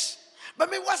yes. But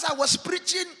maybe once I was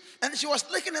preaching and she was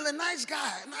looking at a nice guy.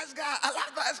 I like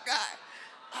that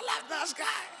guy.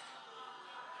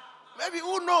 Maybe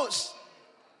who knows?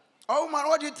 Oh man,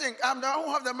 what do you think? I don't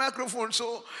have the microphone,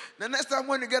 so the next time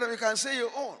when you get them, you can say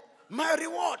your own. My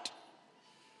reward.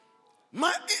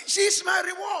 She's my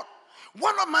reward.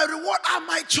 One of my reward are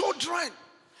my children.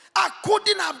 I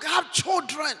couldn't have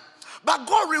children, but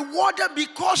God rewarded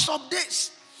because of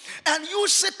this. And you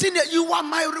sitting there, you are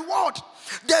my reward.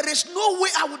 There is no way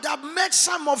I would have met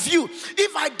some of you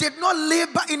if I did not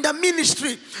labor in the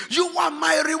ministry. You are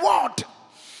my reward.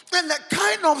 And the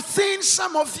kind of things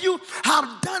some of you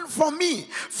have done for me,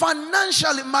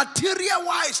 financially,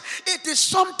 material-wise, it is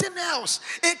something else.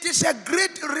 It is a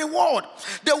great reward.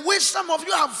 The way some of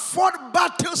you have fought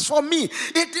battles for me,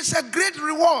 it is a great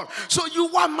reward. So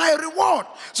you are my reward.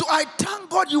 So I thank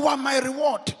God you are my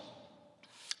reward.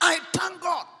 I thank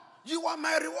God you are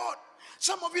my reward.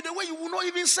 Some of you, the way you will not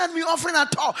even send me offering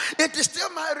at all, it is still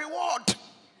my reward.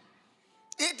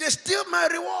 It is still my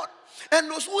reward.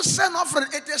 And those who send offering,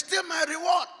 it is still my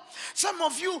reward. Some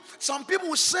of you, some people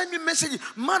will send me messages.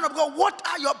 Man of God, what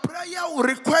are your prayer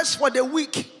requests for the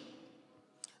week?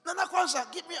 Nana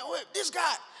Kwanzaa, give me away. This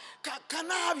guy,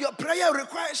 can I have your prayer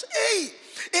request? Hey,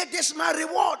 it is my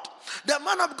reward. The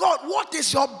man of God, what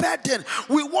is your burden?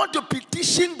 We want to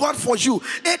petition God for you.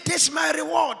 It is my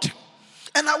reward.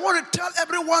 And I want to tell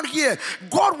everyone here,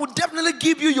 God will definitely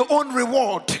give you your own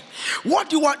reward.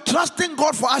 What you are trusting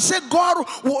God for, I said God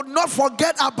will not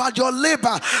forget about your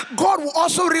labor. God will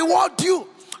also reward you.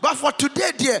 But for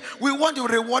today, dear, we want to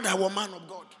reward our man of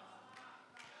God.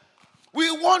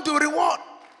 We want to reward.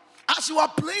 As you are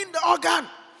playing the organ,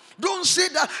 don't say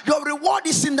that your reward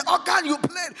is in the organ you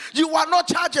played. You are not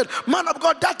charged. Man of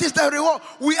God, that is the reward.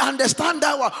 We understand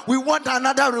that one. We want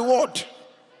another reward.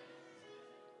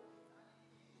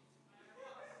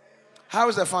 How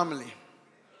is the family?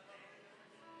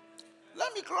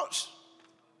 Let me close.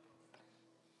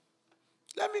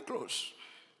 Let me close.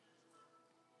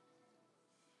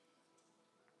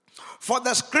 For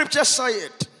the scripture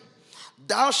saith,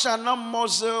 thou shalt not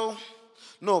muzzle,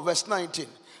 no, verse 19,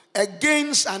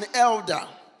 against an elder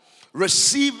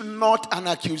receive not an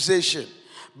accusation,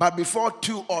 but before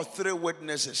 2 or 3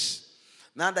 witnesses.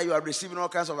 Now that you are receiving all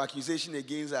kinds of accusation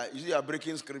against her, you are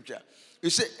breaking scripture. You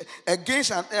say,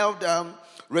 against an elder,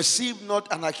 receive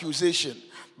not an accusation,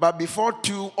 but before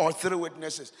 2 or 3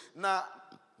 witnesses. Now,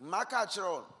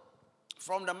 Makachron,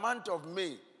 from the month of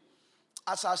May,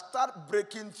 as I start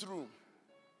breaking through,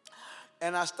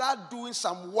 and I start doing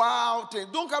some wild things,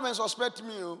 don't come and suspect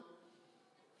me.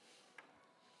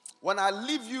 When I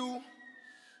leave you,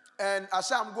 and I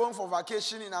say I'm going for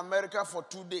vacation in America for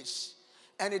 2 days,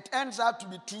 and it ends out to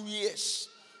be 2 years,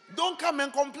 don't come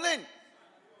and complain.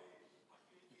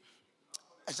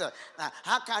 I said, now,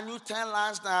 how can you tell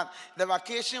us that the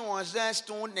vacation was just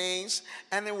 2 days,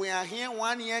 and then we are here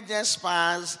 1 year just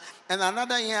passed, and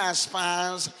another year has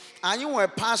passed, and you were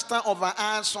pastor over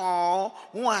us all?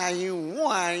 Who are you? Who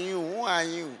are you? Who are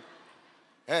you?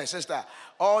 Hey, sister,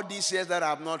 all these years that I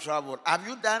have not traveled, have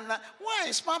you done that? Why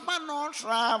is Papa not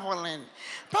traveling?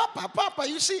 Papa,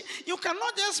 you see, you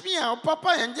cannot just be our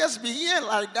Papa and just be here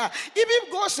like that.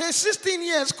 If God says 16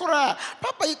 years, Papa,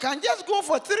 you can just go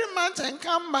for 3 months and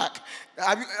come back.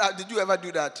 Did you ever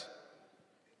do that?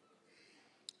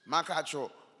 Makacho,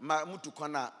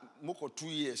 Mutukana, Moko 2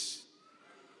 years.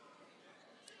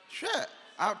 Sure,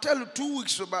 I'll tell you 2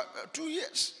 weeks, about 2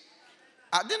 years.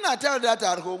 I didn't tell you that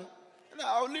at home.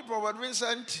 I'll leave Robert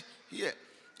Vincent here.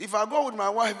 If I go with my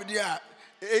wife, there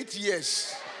 8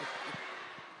 years.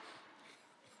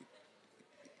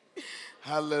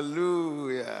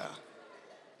 Hallelujah.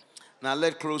 Now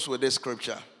let's close with this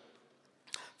scripture.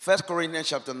 1 Corinthians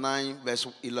chapter 9, verse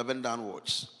 11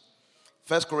 downwards.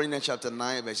 1 Corinthians chapter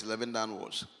 9, verse 11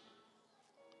 downwards.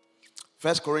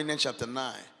 1 Corinthians chapter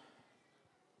 9.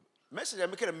 Message I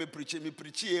make me preach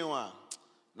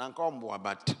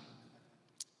but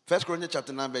 1 Corinthians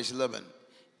chapter 9, verse 11.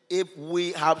 If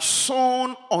we have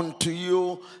sown unto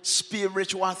you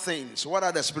spiritual things, what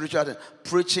are the spiritual things?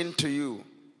 Preaching to you,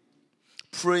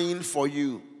 praying for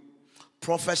you,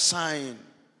 prophesying,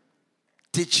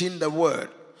 teaching the word.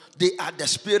 They are the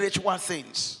spiritual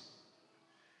things.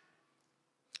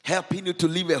 Helping you to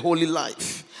live a holy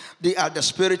life. They are the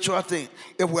spiritual things.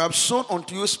 If we have sown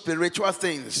unto you spiritual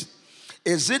things,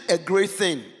 is it a great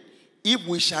thing if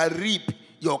we shall reap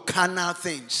your carnal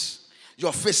things,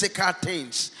 your physical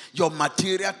things, your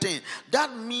material things?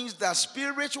 That means that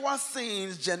spiritual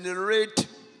things generate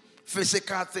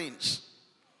physical things.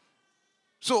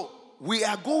 So we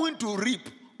are going to reap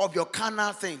of your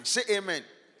carnal things. Say amen.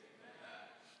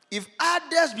 If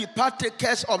others be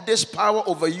partakers of this power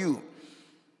over you,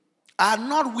 are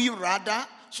not we rather?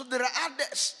 So there are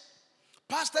others.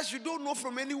 Pastors you don't know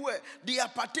from anywhere. They are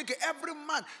partaking every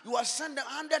month. You are sending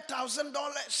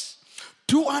 $100,000.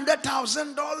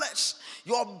 $200,000.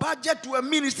 Your budget to a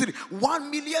ministry, $1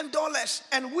 million.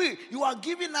 And you are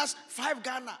giving us 5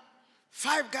 Ghana.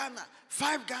 5 Ghana.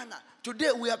 5 Ghana.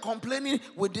 Today we are complaining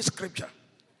with this scripture.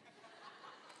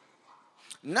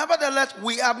 Nevertheless,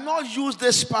 we have not used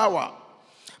this power,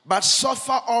 but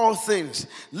suffer all things,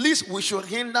 lest we should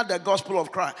hinder the gospel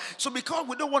of Christ. So because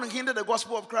we don't want to hinder the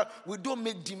gospel of Christ, we don't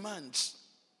make demands.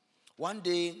 One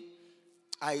day,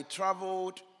 I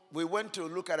traveled. We went to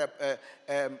look at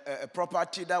a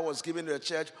property that was given to the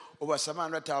church, over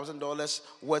 $700,000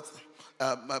 worth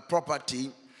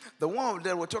property. The one of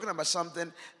them were talking about something,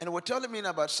 and they were telling me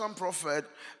about some prophet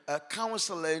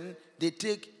counseling. They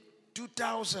take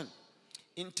 2,000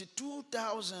 into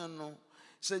 2,000.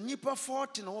 So nipa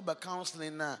 40 no by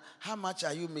counseling now. How much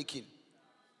are you making?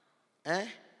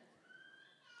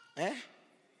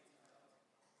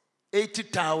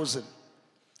 80,000.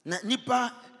 Na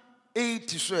nipa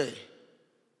 80 swe.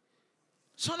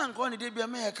 So I'm going to be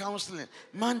a counseling.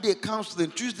 Monday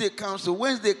counseling, Tuesday counseling,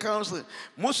 Wednesday counseling.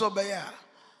 Most of them.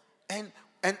 And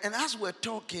as we're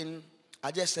talking,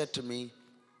 I just said to me,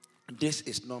 this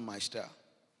is not my style.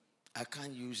 I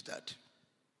can't use that.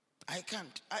 I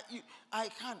can't. I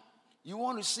can't. You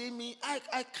want to see me? I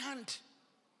can't.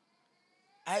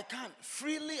 I can't.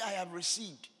 Freely I have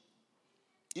received.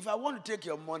 If I want to take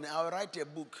your money, I will write a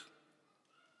book.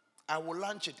 I will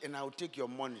launch it and I will take your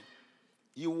money.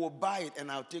 You will buy it and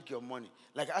I'll take your money.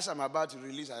 Like as I'm about to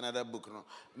release another book. No?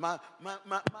 My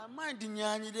mind in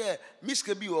there, Miss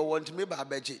Kebi will want me by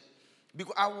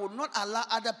because I will not allow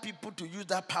other people to use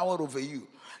that power over you.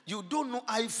 You don't know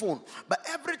iPhone, but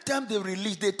every time they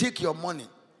release, they take your money.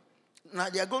 Now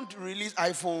they are going to release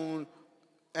iPhone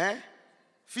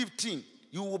 15.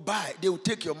 You will buy, they will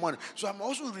take your money. So I'm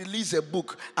also release a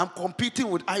book. I'm competing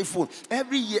with iPhone.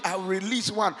 Every year I'll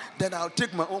release one, then I'll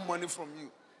take my own money from you.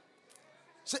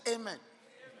 Say amen.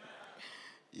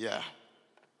 Yeah.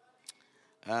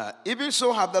 Even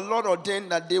so have the Lord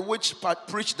ordained that they which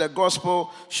preach the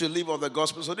gospel should live of the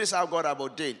gospel. So this is how God have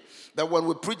ordained. That when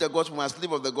we preach the gospel, we must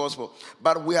live of the gospel.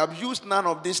 But we have used none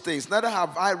of these things. Neither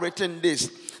have I written this,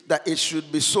 that it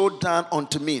should be so done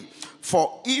unto me.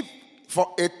 For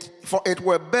it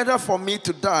were better for me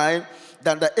to die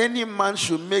than that any man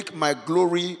should make my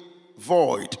glory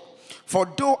void.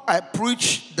 For though I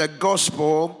preach the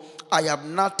gospel, I have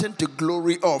nothing to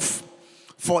glory of.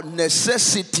 For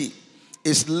necessity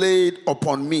is laid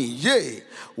upon me. Yea,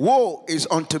 woe is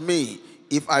unto me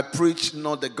if I preach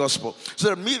not the gospel.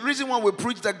 So the reason why we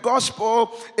preach the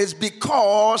gospel is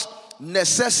because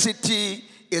necessity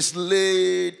is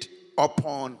laid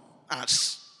upon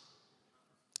us.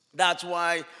 That's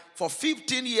why for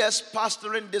 15 years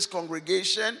pastoring this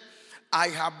congregation, I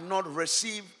have not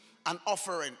received an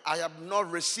offering. I have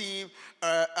not received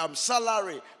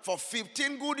salary for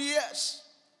 15 good years.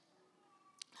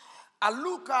 I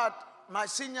look at my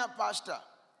senior pastor,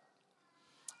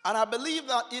 and I believe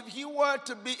that if he were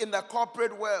to be in the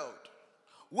corporate world,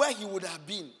 where he would have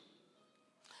been.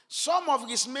 Some of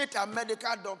his mates are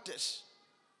medical doctors.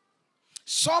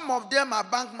 Some of them are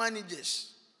bank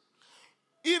managers.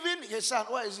 Even his son,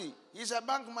 where is he? He's a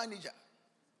bank manager.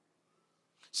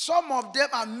 Some of them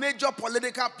are major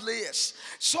political players.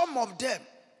 Some of them.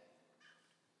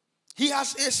 He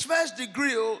has his first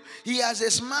degree. He has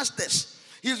his master's.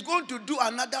 He's going to do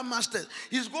another master's.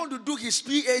 He's going to do his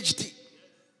PhD.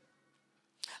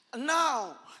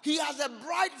 Now, he has a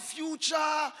bright future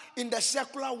in the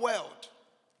secular world.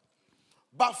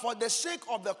 But for the sake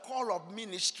of the call of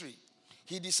ministry,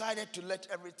 he decided to let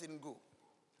everything go.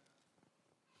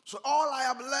 So all I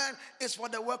have learned is for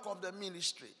the work of the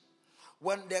ministry.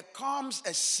 When there comes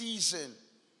a season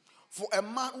for a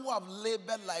man who have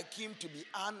labored like him to be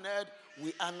honored,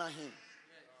 we honor him.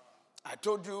 I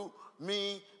told you,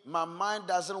 my mind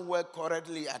doesn't work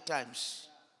correctly at times.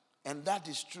 And that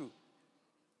is true.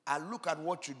 I look at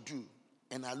what you do,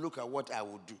 and I look at what I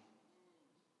will do.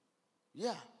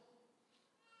 Yeah.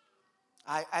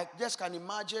 I just can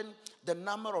imagine the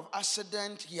number of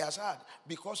accidents he has had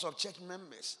because of church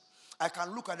members. I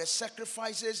can look at the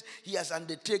sacrifices he has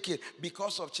undertaken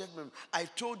because of church members. I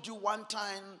told you one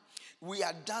time we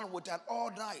are done with an all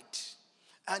night.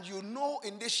 And you know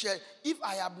in this church, if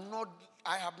I have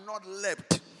not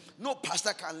left, no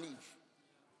pastor can leave.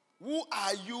 Who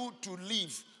are you to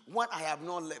leave when I have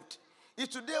not left?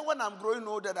 It's today when I'm growing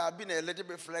older that I've been a little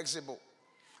bit flexible.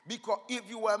 Because if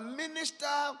you were minister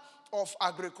of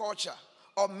agriculture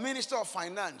or minister of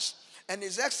finance, and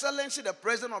His Excellency the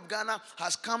President of Ghana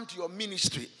has come to your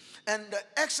ministry, and the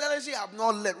Excellency have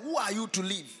not left, who are you to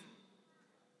leave?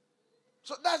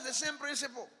 So that's the same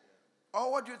principle.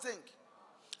 Or what do you think?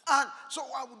 And so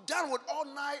I was done with all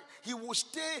night. He will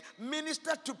stay,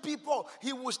 minister to people.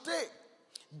 He will stay.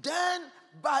 Then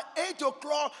by 8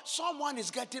 o'clock, someone is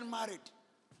getting married.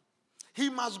 He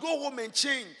must go home and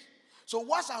change. So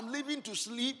whilst I'm leaving to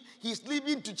sleep, he's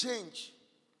leaving to change.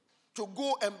 To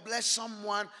go and bless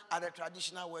someone at a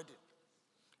traditional wedding.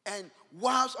 And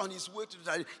whilst on his way to the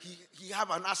tradition, he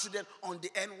have an accident on the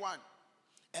N1.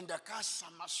 And the car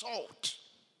somersault.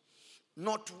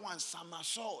 Not one,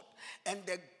 somersault. And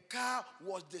the car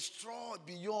was destroyed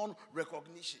beyond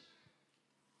recognition.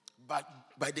 But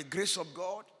by the grace of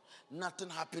God, nothing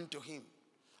happened to him.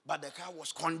 But the car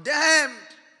was condemned.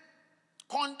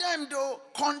 Condemned though,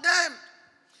 condemned.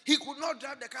 He could not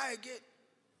drive the car again.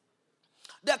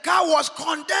 The car was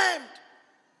condemned.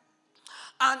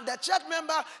 And the church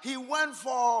member, he went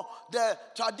for the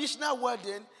traditional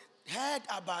wedding, heard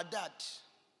about that.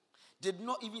 Did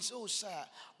not even say, oh sir,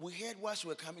 we heard whilst we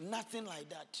were coming. Nothing like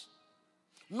that.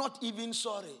 Not even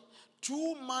sorry.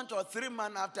 2 months or 3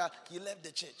 months after, he left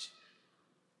the church.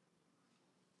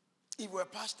 He was a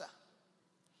pastor.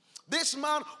 This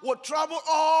man would travel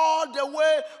all the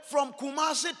way from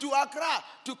Kumasi to Accra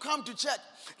to come to church.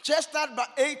 Church started by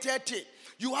 8:30.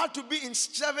 You have to be in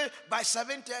 7 by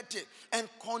 7:30. And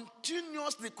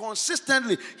continuously,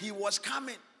 consistently, he was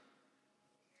coming.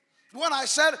 When I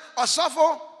said,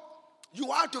 Osofo,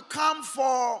 you have to come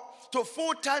to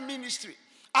full-time ministry,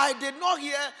 I did not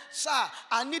hear, sir,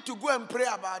 I need to go and pray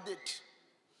about it.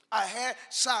 I heard,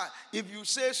 sir, if you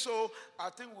say so,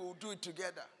 I think we will do it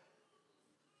together.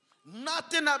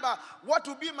 Nothing about what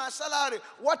will be my salary,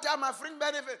 what are my fringe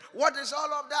benefits, what is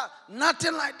all of that.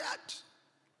 Nothing like that.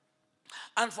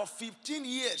 And for 15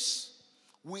 years,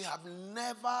 we have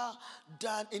never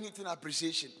done anything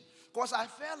appreciation. Because I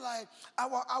felt like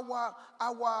our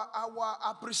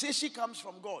appreciation comes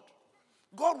from God.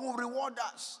 God will reward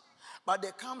us. But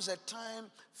there comes a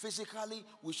time, physically,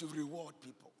 we should reward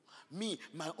people. Me,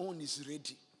 my own is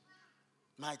ready.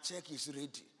 My check is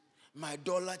ready. My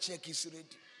dollar check is ready.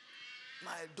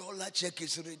 My dollar check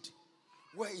is ready.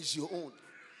 Where is your own?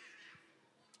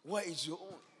 Where is your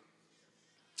own?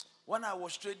 When I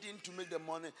was trading to make the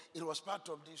money, it was part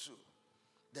of this.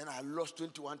 Then I lost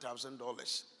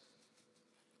 $21,000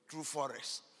 through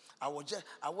forex. I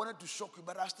wanted to shock you,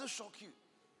 but I still shock you.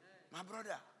 My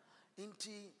brother,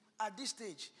 at this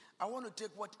stage, I want to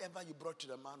take whatever you brought to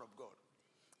the man of God.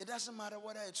 It doesn't matter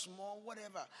whether it's small,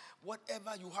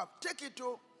 whatever you have. Take it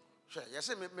to. Yes,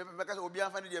 because we'll be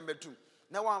finding them too.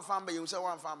 Now one farmer, you say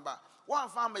one farmer. One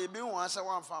farmer, you be one say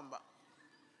one farmer.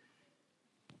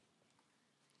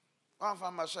 One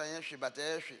farmer say yes, but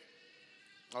yes.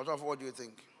 What do you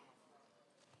think?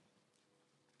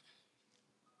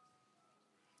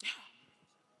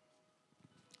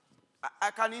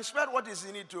 I can inspect what is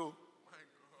in it too.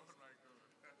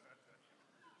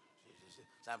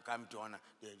 So I'm coming to honor.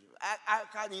 I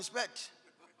can inspect.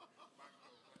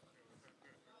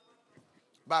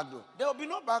 Back door. There will be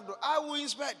no back door. I will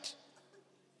inspect.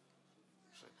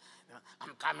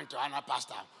 I'm coming to honor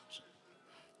pastor.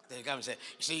 They come and say,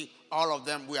 you see, all of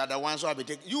them, we are the ones who will be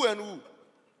taking. You and who?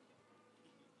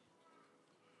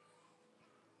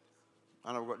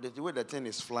 And I've got the way the thing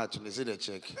is flat, you see the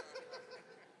check.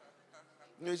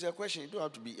 No, it's a question. You don't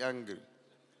have to be angry.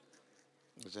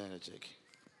 It's a check.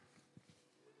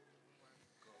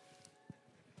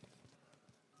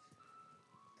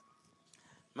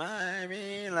 My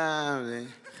beloved.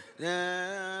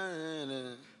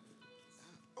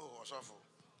 Oh, what's awful.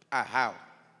 How?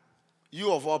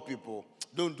 You of all people,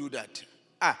 don't do that.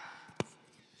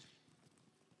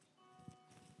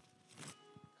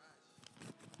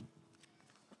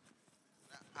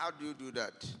 How do you do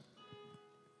that?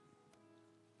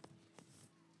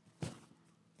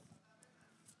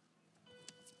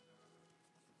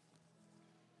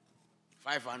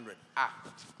 $500.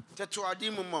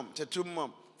 Tetu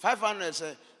mom. 500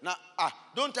 say, now,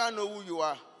 don't I know who you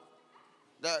are?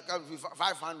 That comes with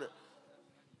 500.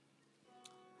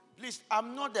 Please,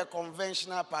 I'm not a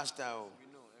conventional pastor.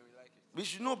 We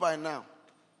should know by now.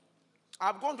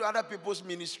 I've gone to other people's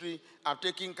ministry. I've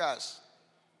taken cars.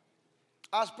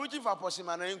 I was preaching for Apostle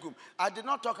Manayinkum. I did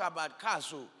not talk about cars.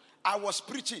 So I was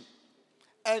preaching.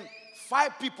 And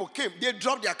 5 people came. They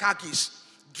dropped their car keys.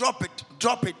 Drop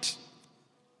it.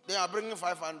 They are bringing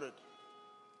 500.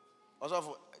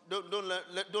 Also,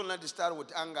 don't let it start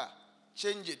with anger.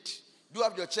 Change it. Do you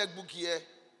have your checkbook here?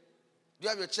 Do you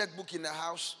have your checkbook in the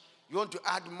house? You want to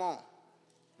add more?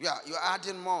 Yeah, you're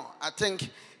adding more. I think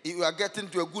you are getting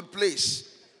to a good place.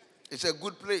 It's a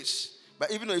good place.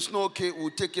 But even though it's not okay,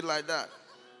 we'll take it like that.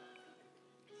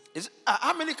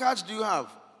 How many cards do you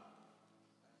have?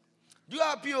 Do you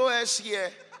have POS here?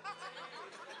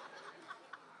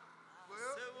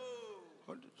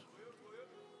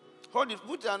 Hold it.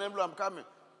 Put an envelope. I'm coming.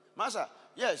 Master,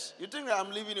 yes. You think that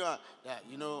I'm leaving you? Yeah,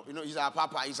 you know, he's our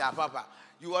papa. He's our papa.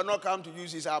 You are not come to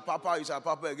use he's our papa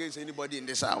against anybody in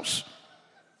this house.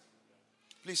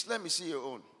 Please, let me see your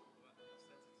own.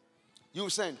 You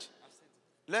sent.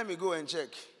 Let me go and check.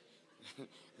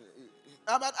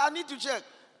 But I need to check.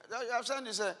 I've sent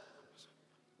this.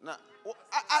 Now,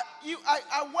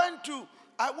 I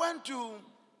went to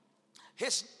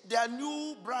their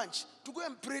new branch to go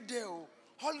and pray there.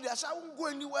 Holiday, I said, I won't go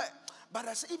anywhere. But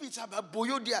I said, if it's about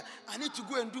boyo there, I need to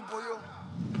go and do boyo.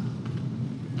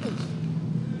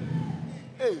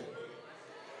 Hey.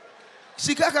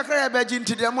 Sika kakra bejin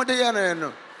to the mother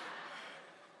yana.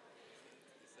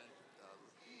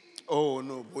 Oh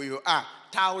no, boyo.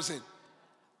 1,000.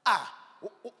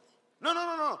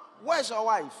 No. Where's your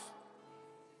wife?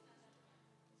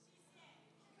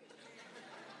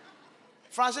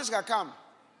 Francisca, come.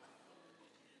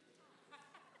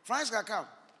 Francisca, come.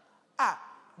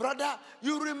 Brother,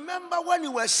 you remember when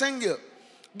you were single,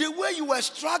 the way you were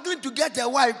struggling to get a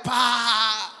wife,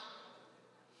 that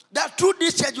through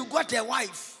this church you got a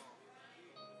wife.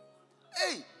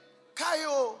 Hey,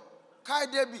 Kai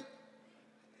Debbie.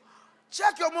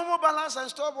 Check your Momo balance and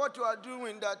stop what you are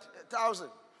doing that 1,000.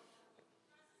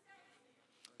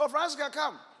 Oh, Francisca,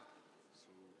 come.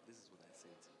 So this is what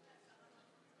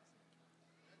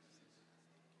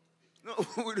I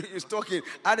said. No, he's talking.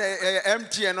 And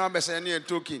empty and I'm saying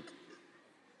talking.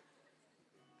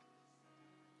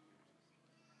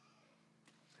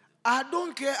 I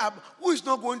don't care who is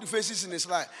not going to faces in his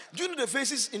life. Do you know the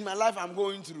faces in my life I'm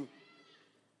going through?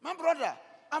 My brother,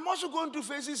 I'm also going through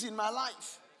phases in my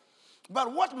life.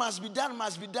 But what must be done,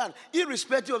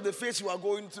 irrespective of the phase you are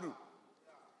going through.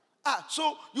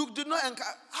 So you did not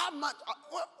encourage. How much?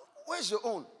 Where's your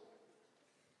own?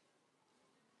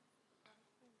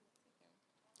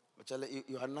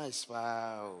 You are nice,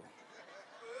 wow.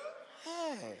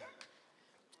 Hey,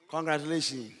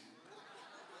 congratulations.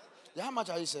 Yeah, how much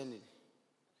are you sending?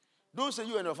 Don't say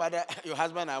you and your father, your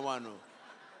husband, I want to know.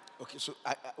 Okay, so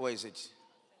where is it?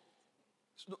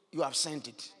 So, you have sent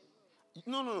it.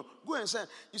 No. Go and send.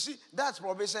 You see, that's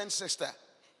provision's sister.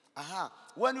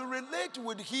 When you relate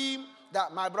with him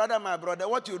that my brother,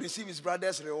 what you receive is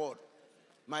brother's reward.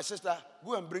 My sister,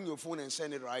 go and bring your phone and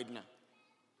send it right now.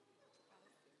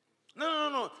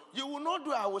 No. You will not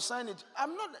do it. I will sign it.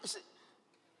 I'm not. See,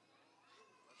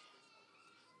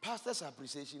 Pastor's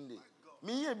Appreciation Day.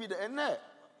 Me here be the end there.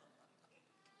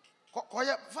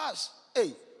 Quiet fast.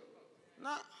 Hey.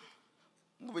 Now,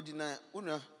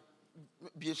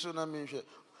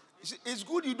 it's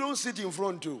good you don't sit in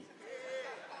front too.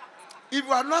 If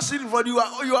you are not sitting in front, you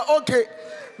are okay.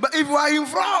 But if you are in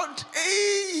front,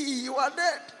 hey, you are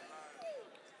dead.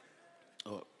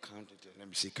 Oh, count it. Let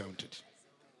me see, count it.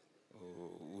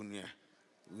 Oh, unia.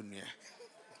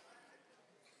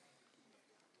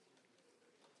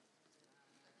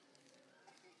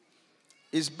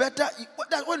 It's better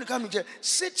when you come in here,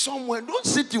 sit somewhere. Don't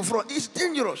sit in front. It's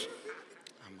dangerous.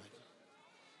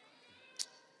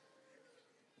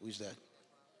 Who is that?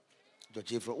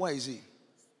 Dr. Efron. Why is he?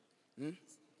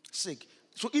 Sick.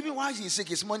 So even while he's sick,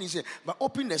 his money is here. But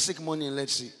open the sick money and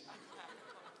let's see.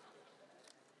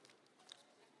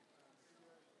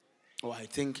 Oh, I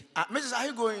think. Mrs., are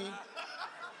you going?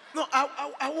 No,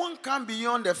 I won't come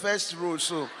beyond the first row.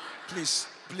 So please,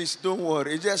 don't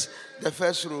worry. It's just the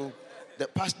first row. The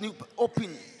past new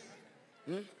open.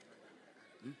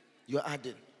 You're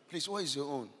adding. Please, what is your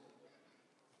own?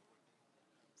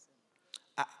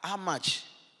 How much?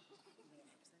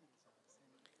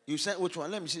 You sent which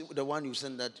one? Let me see the one you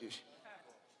sent that to.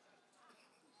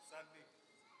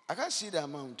 I can't see the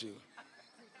amount too.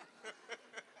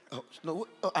 Oh, no.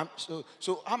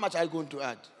 So how much are you going to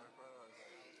add?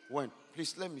 When?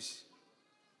 Please, let me see.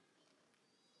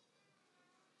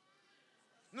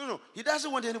 No. He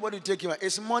doesn't want anybody to take him out.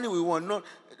 It's money we want,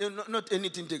 not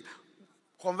anything take.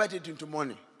 Convert it into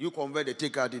money. You convert the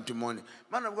take out into money.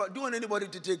 Man of God, do you want anybody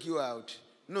to take you out?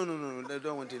 No. They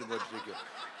don't want anybody to take you out.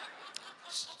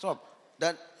 Stop.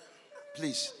 That,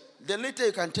 please. Then later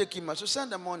you can take him out. So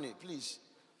send the money, please.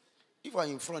 If I'm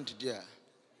in front there.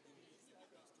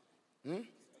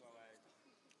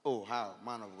 Oh, how?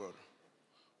 Man of God.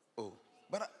 Oh.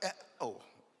 But,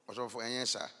 also for an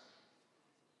answer.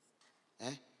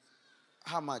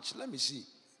 How much? Let me see.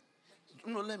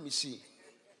 No, let me see.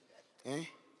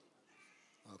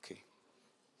 Okay.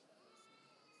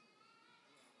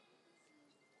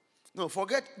 No,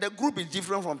 forget the group is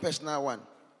different from personal one.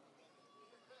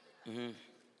 Okay.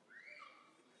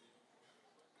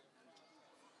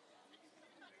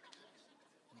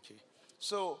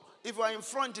 So if you are in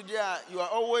front there, you are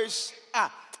always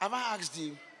have I asked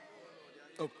you?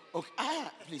 Oh, okay.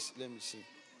 Please let me see.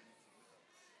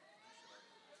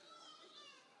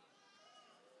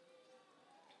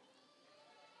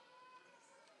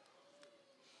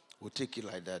 We'll take it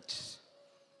like that.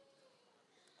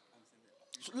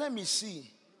 So let me see.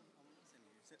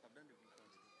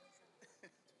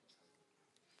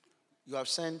 You have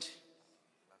sent.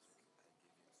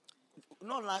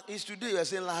 No, it's today. You are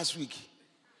saying last week.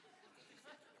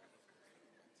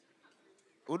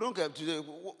 We don't care today.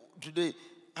 Today,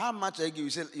 how much I give? You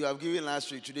said you have given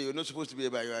last week. Today, you're not supposed to be here,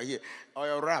 but you are here. Or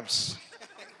your raps.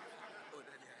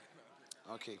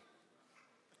 Okay.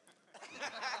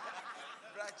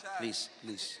 Please.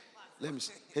 Let me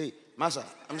see. Hey, Master,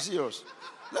 I'm serious.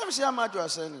 Let me see how much you are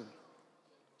sending.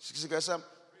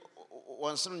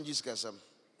 170.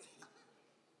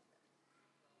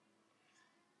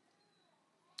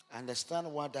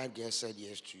 Understand what that girl said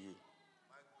yes to you.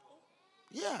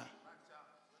 Yeah.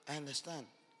 I understand.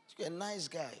 You're a nice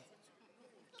guy.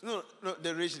 No,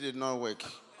 the ratio did not work.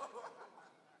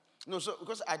 No, so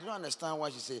because I didn't understand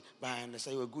what she said, but I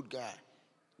understand you're a good guy.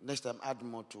 Next time, add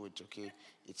more to it, okay?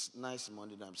 It's nice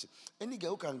money that I'm saying. Any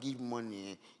girl who can give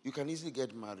money, you can easily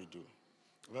get married, though.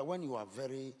 But when you are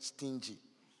very stingy,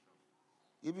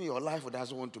 even your life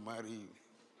doesn't want to marry you.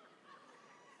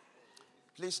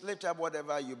 Please lift up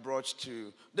whatever you brought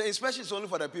to. The inspection is only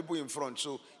for the people in front,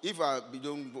 so if you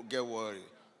don't get worried.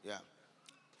 Yeah.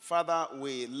 Father,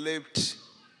 we lift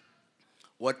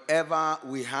whatever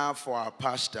we have for our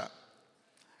pastor.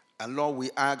 And Lord, we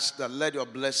ask that let your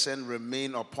blessing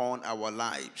remain upon our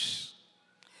lives.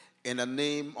 In the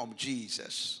name of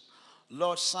Jesus.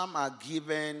 Lord, some are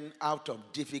given out of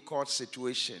difficult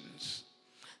situations.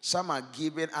 Some are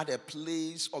given at a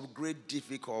place of great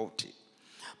difficulty.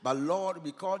 But Lord,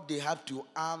 because they have to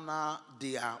honor,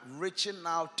 they are reaching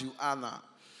out to honor.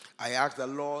 I ask the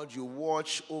Lord, you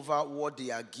watch over what they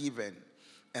are given.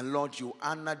 And Lord, you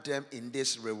honor them in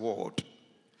this reward.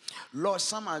 Lord,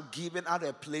 some are given at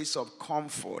a place of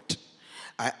comfort.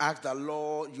 I ask the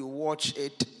Lord, you watch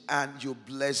it and you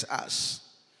bless us.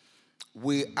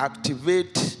 We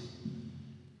activate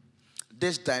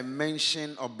this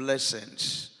dimension of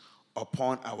blessings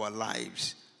upon our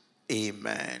lives.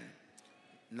 Amen.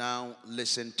 Now,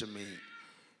 listen to me.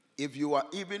 If you are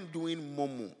even doing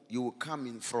momo, you will come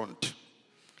in front.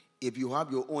 If you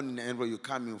have your own in the envelope, you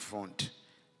come in front.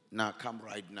 Now, come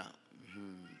right now.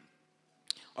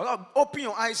 Open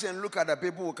your eyes and look at the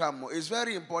people who come. It's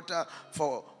very important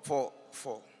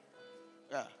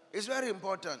yeah, it's very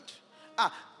important.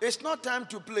 It's not time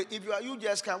to play. If you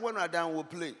just come, when we're done, we'll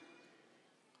play.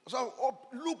 So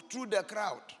look through the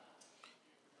crowd.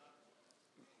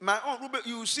 My own,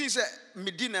 you see, say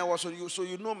Medina was on you, so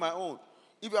you know my own.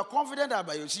 If you are confident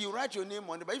about you, see, you write your name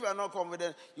on it. But if you are not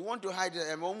confident, you want to hide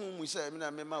it. We say,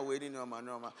 I'm waiting on my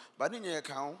normal. But in your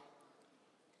account.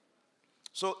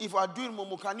 So if you are doing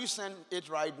Momo, can you send it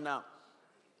right now?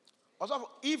 Also,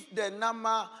 if the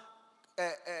number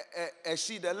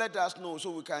see, let us know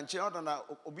so we can change on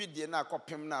obedient now,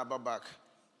 copy him now back.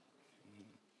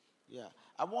 Yeah,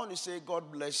 I want to say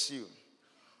God bless you.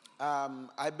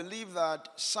 I believe that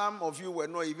some of you were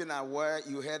not even aware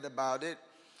you heard about it.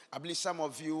 I believe some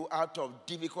of you, out of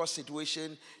difficult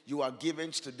situation, you are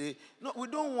given today. No, we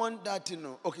don't want that,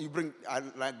 Okay, you bring, I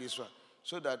like this one.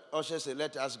 So that usher say,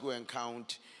 let us go and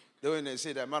count. Then when they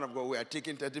say that, man of God, we are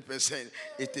taking 30%,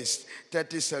 it is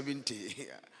 30-70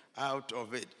 out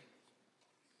of it.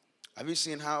 Have you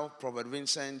seen how Prophet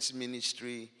Vincent's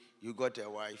ministry, you got a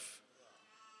wife?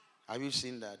 Have you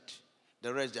seen that?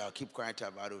 The rest, I'll keep quiet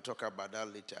about it. We'll talk about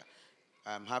that later.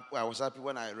 I was happy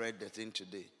when I read the thing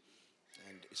today.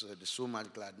 And so there's so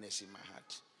much gladness in my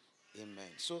heart.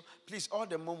 Amen. So please, all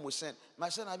the mom will send. My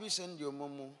son, have you sent your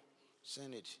momo?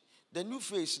 Send it. The new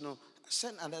face,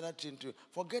 send another thing to.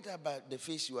 Forget about the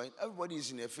face you are in. Everybody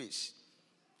is in a face.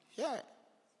 Yeah.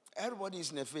 Everybody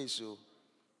is in a face. So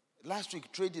last week,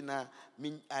 trading, I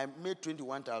made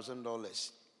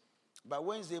 $21,000. But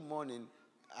Wednesday morning,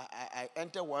 I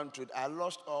entered one trade. I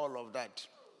lost all of that.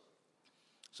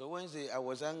 So Wednesday, I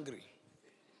was angry.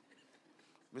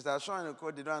 Mr. Sean and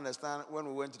Co did not understand when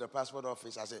we went to the passport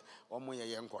office. I said,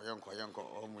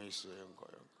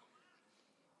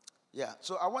 yeah,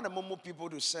 so I want the Momo people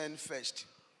to send first.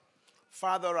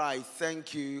 Father, I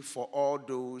thank you for all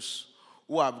those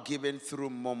who have given through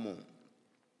Momo.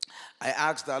 I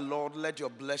ask that, Lord, let your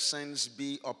blessings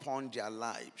be upon their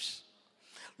lives.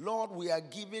 Lord, we are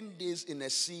giving this in a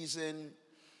season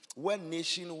when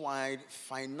nationwide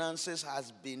finances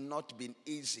has not been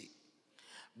easy.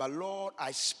 But Lord,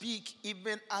 I speak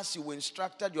even as you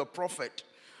instructed your prophet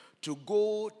to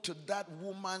go to that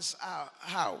woman's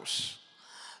house,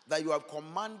 that you have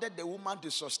commanded the woman to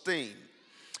sustain.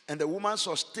 And the woman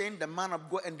sustained the man of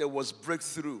God and there was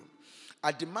breakthrough.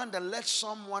 I demand that let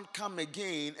someone come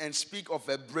again and speak of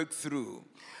a breakthrough.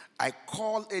 I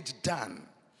call it done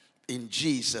in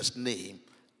Jesus' name.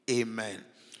 Amen.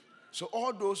 So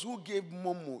all those who gave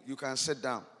Momo, you can sit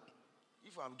down.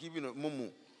 If I'm giving a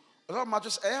Momo,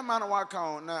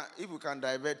 if we can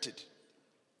divert it.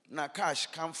 Now cash,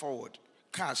 come forward.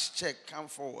 Cash, check, come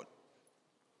forward.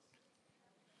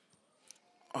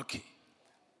 Okay.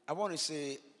 I want to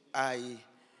say,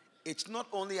 it's not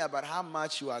only about how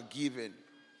much you are given,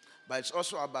 but it's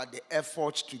also about the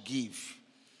effort to give.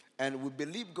 And we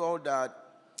believe God that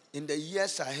in the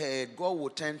years ahead, God will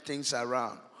turn things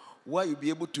around, where you'll be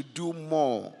able to do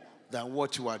more than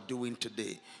what you are doing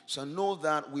today. So know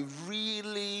that we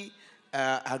really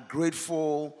are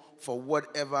grateful for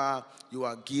whatever you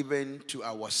are giving to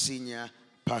our senior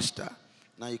pastor.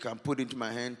 Now you can put it into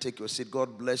my hand, take your seat.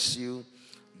 God bless you.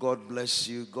 God bless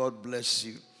you. God bless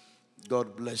you.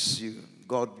 God bless you.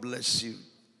 God bless you.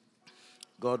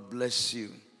 God bless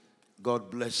you. God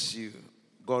bless you.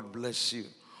 God bless you.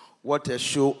 What a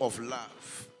show of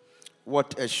love.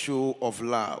 What a show of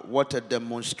love. What a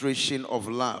demonstration of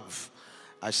love.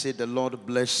 I say, the Lord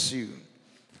bless you.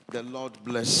 The Lord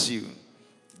bless you.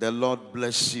 The Lord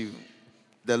bless you.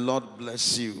 The Lord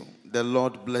bless you. The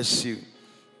Lord bless you.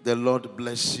 The Lord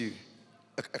bless you.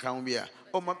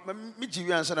 Oh,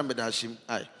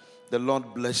 the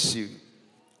Lord bless you.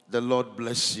 The Lord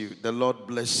bless you. The Lord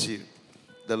bless you.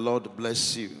 The Lord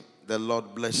bless you. The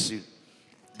Lord bless you.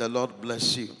 The Lord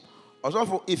bless you.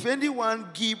 Also, if anyone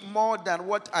give more than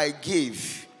what I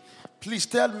gave, please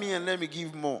tell me and let me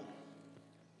give more.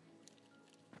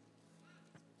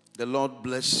 The Lord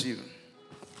bless you.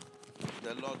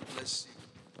 The Lord bless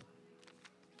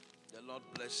you. The Lord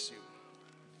bless you.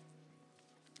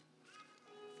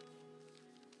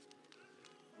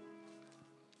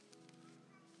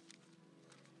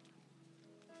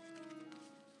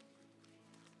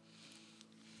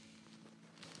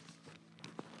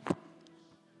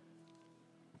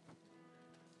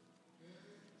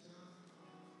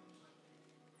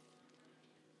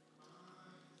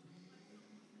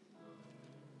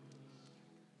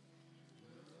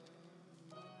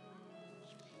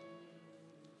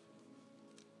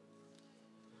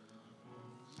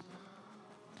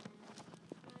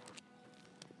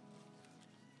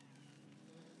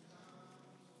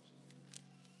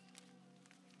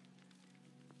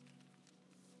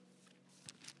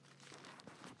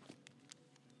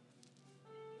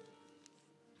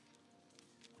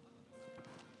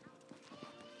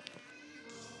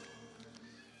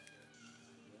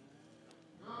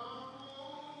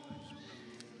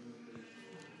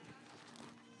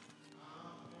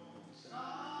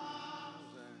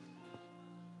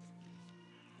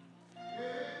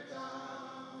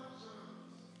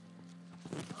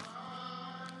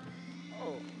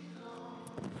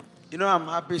 You know, I'm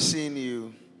happy seeing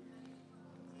you.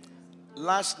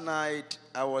 Last night,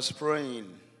 I was praying.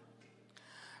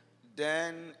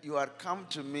 Then you had come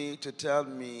to me to tell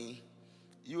me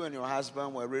you and your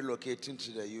husband were relocating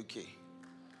to the UK.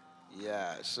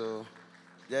 Yeah, so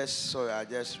I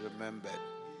just remembered.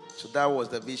 So that was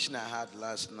the vision I had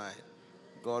last night.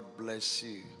 God bless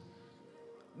you.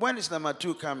 When is number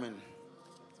 2 coming?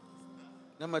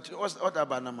 Number 2, what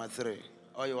about number 3?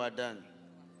 Oh, you are done.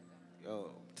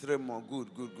 Oh, 3 more. Good.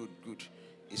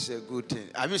 It's a good thing.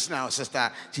 Have you seen our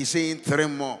sister? She's saying 3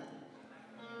 more.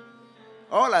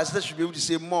 All our sisters should be able to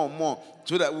say more.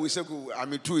 So that we say,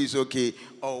 2 is okay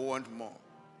or want more.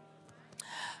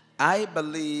 I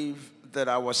believe that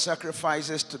our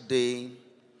sacrifices today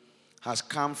has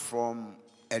come from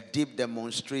a deep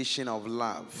demonstration of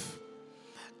love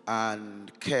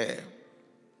and care.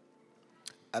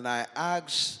 And I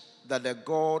ask that the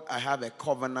God I have a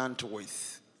covenant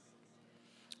with,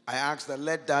 I ask that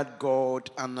let that God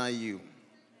honor you.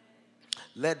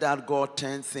 Let that God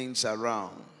turn things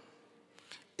around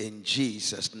in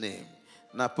Jesus' name.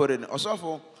 Now put it in.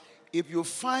 Also, if you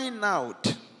find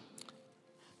out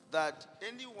that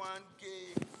anyone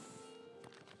gave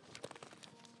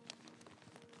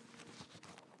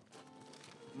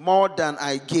more than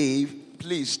I gave,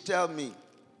 please tell me.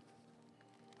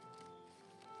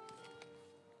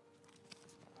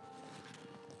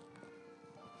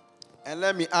 And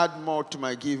let me add more to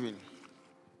my giving.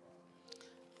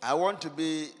 I want to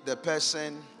be the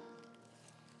person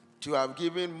to have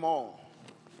given more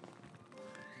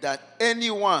than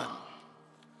anyone.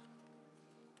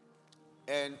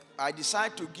 And I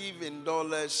decide to give in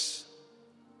dollars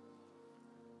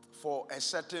for a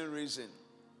certain reason.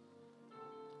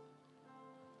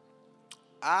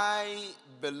 I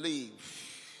believe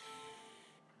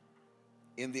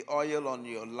in the oil on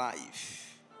your life.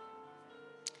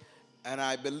 And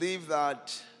I believe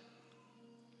that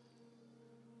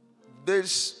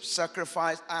this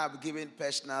sacrifice I have given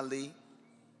personally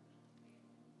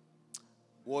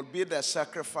will be the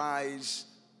sacrifice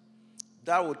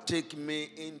that will take me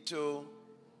into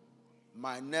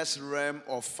my next realm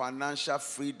of financial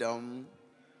freedom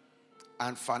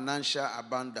and financial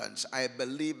abundance. I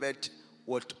believe it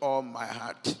with all my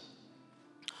heart.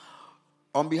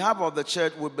 On behalf of the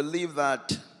church, we believe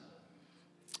that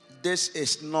this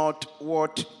is not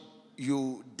what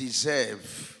you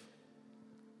deserve.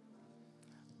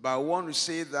 But I want to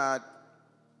say that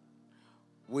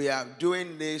we are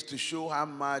doing this to show how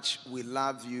much we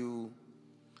love you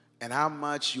and how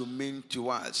much you mean to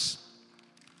us.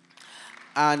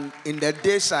 And in the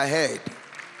days ahead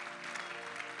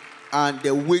and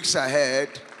the weeks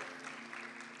ahead,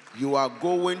 you are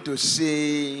going to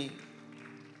see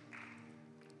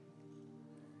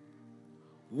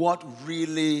what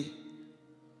really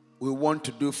we want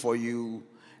to do for you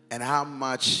and how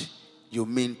much you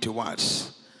mean to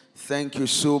us. Thank you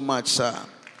so much, sir,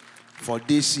 for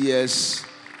this years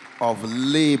of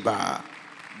labor.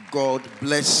 God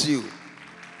bless you.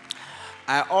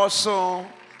 I also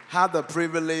had the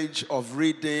privilege of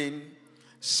reading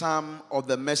some of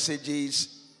the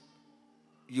messages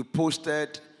you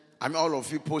posted. All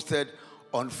of you posted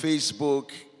on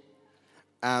Facebook,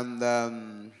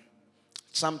 and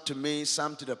some to me,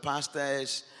 some to the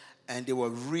pastors, and they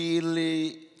were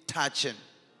really touching.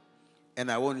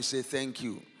 And I want to say thank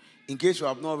you. In case you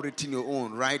have not written your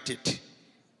own, write it.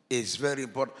 It's very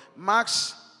important.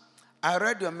 Max, I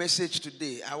read your message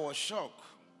today. I was shocked.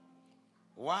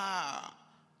 Wow.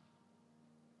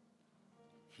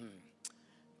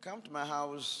 Come to my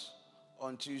house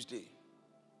on Tuesday.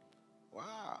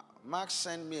 Wow. Max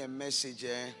sent me a message.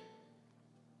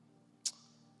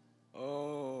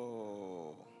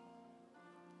 Oh.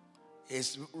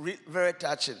 It's very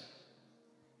touching.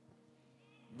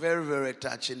 Very, very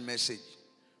touching message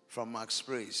from Max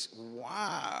Praise.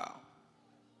 Wow.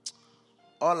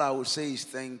 All I will say is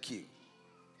thank you.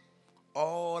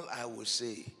 All I will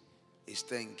say is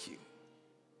thank you.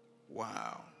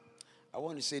 Wow. I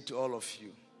want to say to all of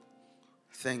you,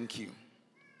 thank you.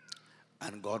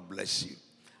 And God bless you.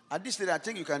 At this stage, I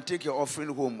think you can take your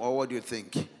offering home, or what do you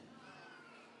think?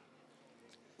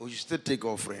 Or you still take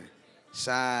offering?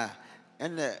 Sir,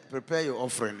 and prepare your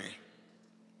offering.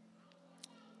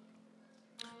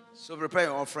 So prepare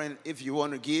your offering if you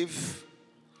want to give.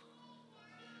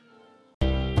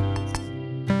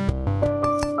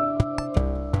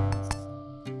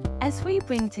 As we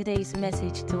bring today's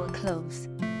message to a close,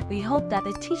 we hope that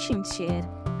the teachings shared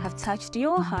have touched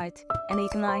your heart and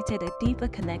ignited a deeper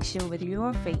connection with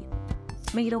your faith.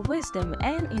 May the wisdom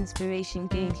and inspiration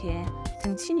gained here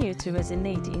continue to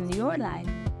resonate in your life,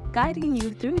 guiding you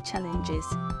through challenges,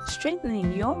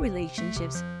 strengthening your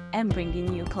relationships, and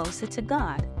bringing you closer to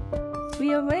God.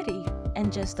 We are ready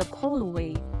and just a call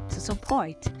away to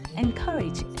support,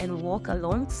 encourage, and walk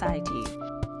alongside you.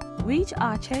 Reach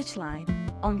our church line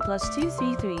on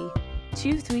 +233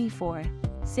 234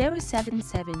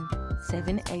 077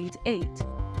 788.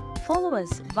 Follow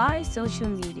us via social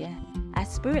media at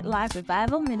Spirit Life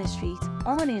Revival Ministries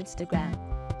on Instagram,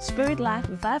 Spirit Life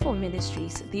Revival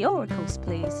Ministries, The Oracle's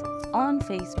Place on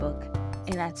Facebook,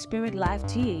 and at Spirit Life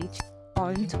GH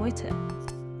on Twitter.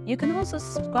 You can also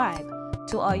subscribe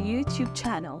to our YouTube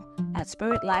channel at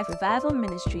Spirit Life Revival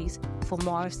Ministries for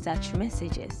more of such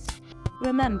messages.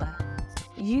 Remember,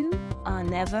 you are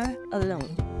never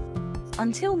alone.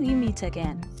 Until we meet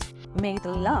again, may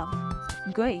the love,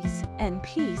 grace, and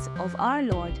peace of our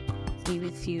Lord be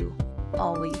with you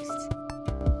always.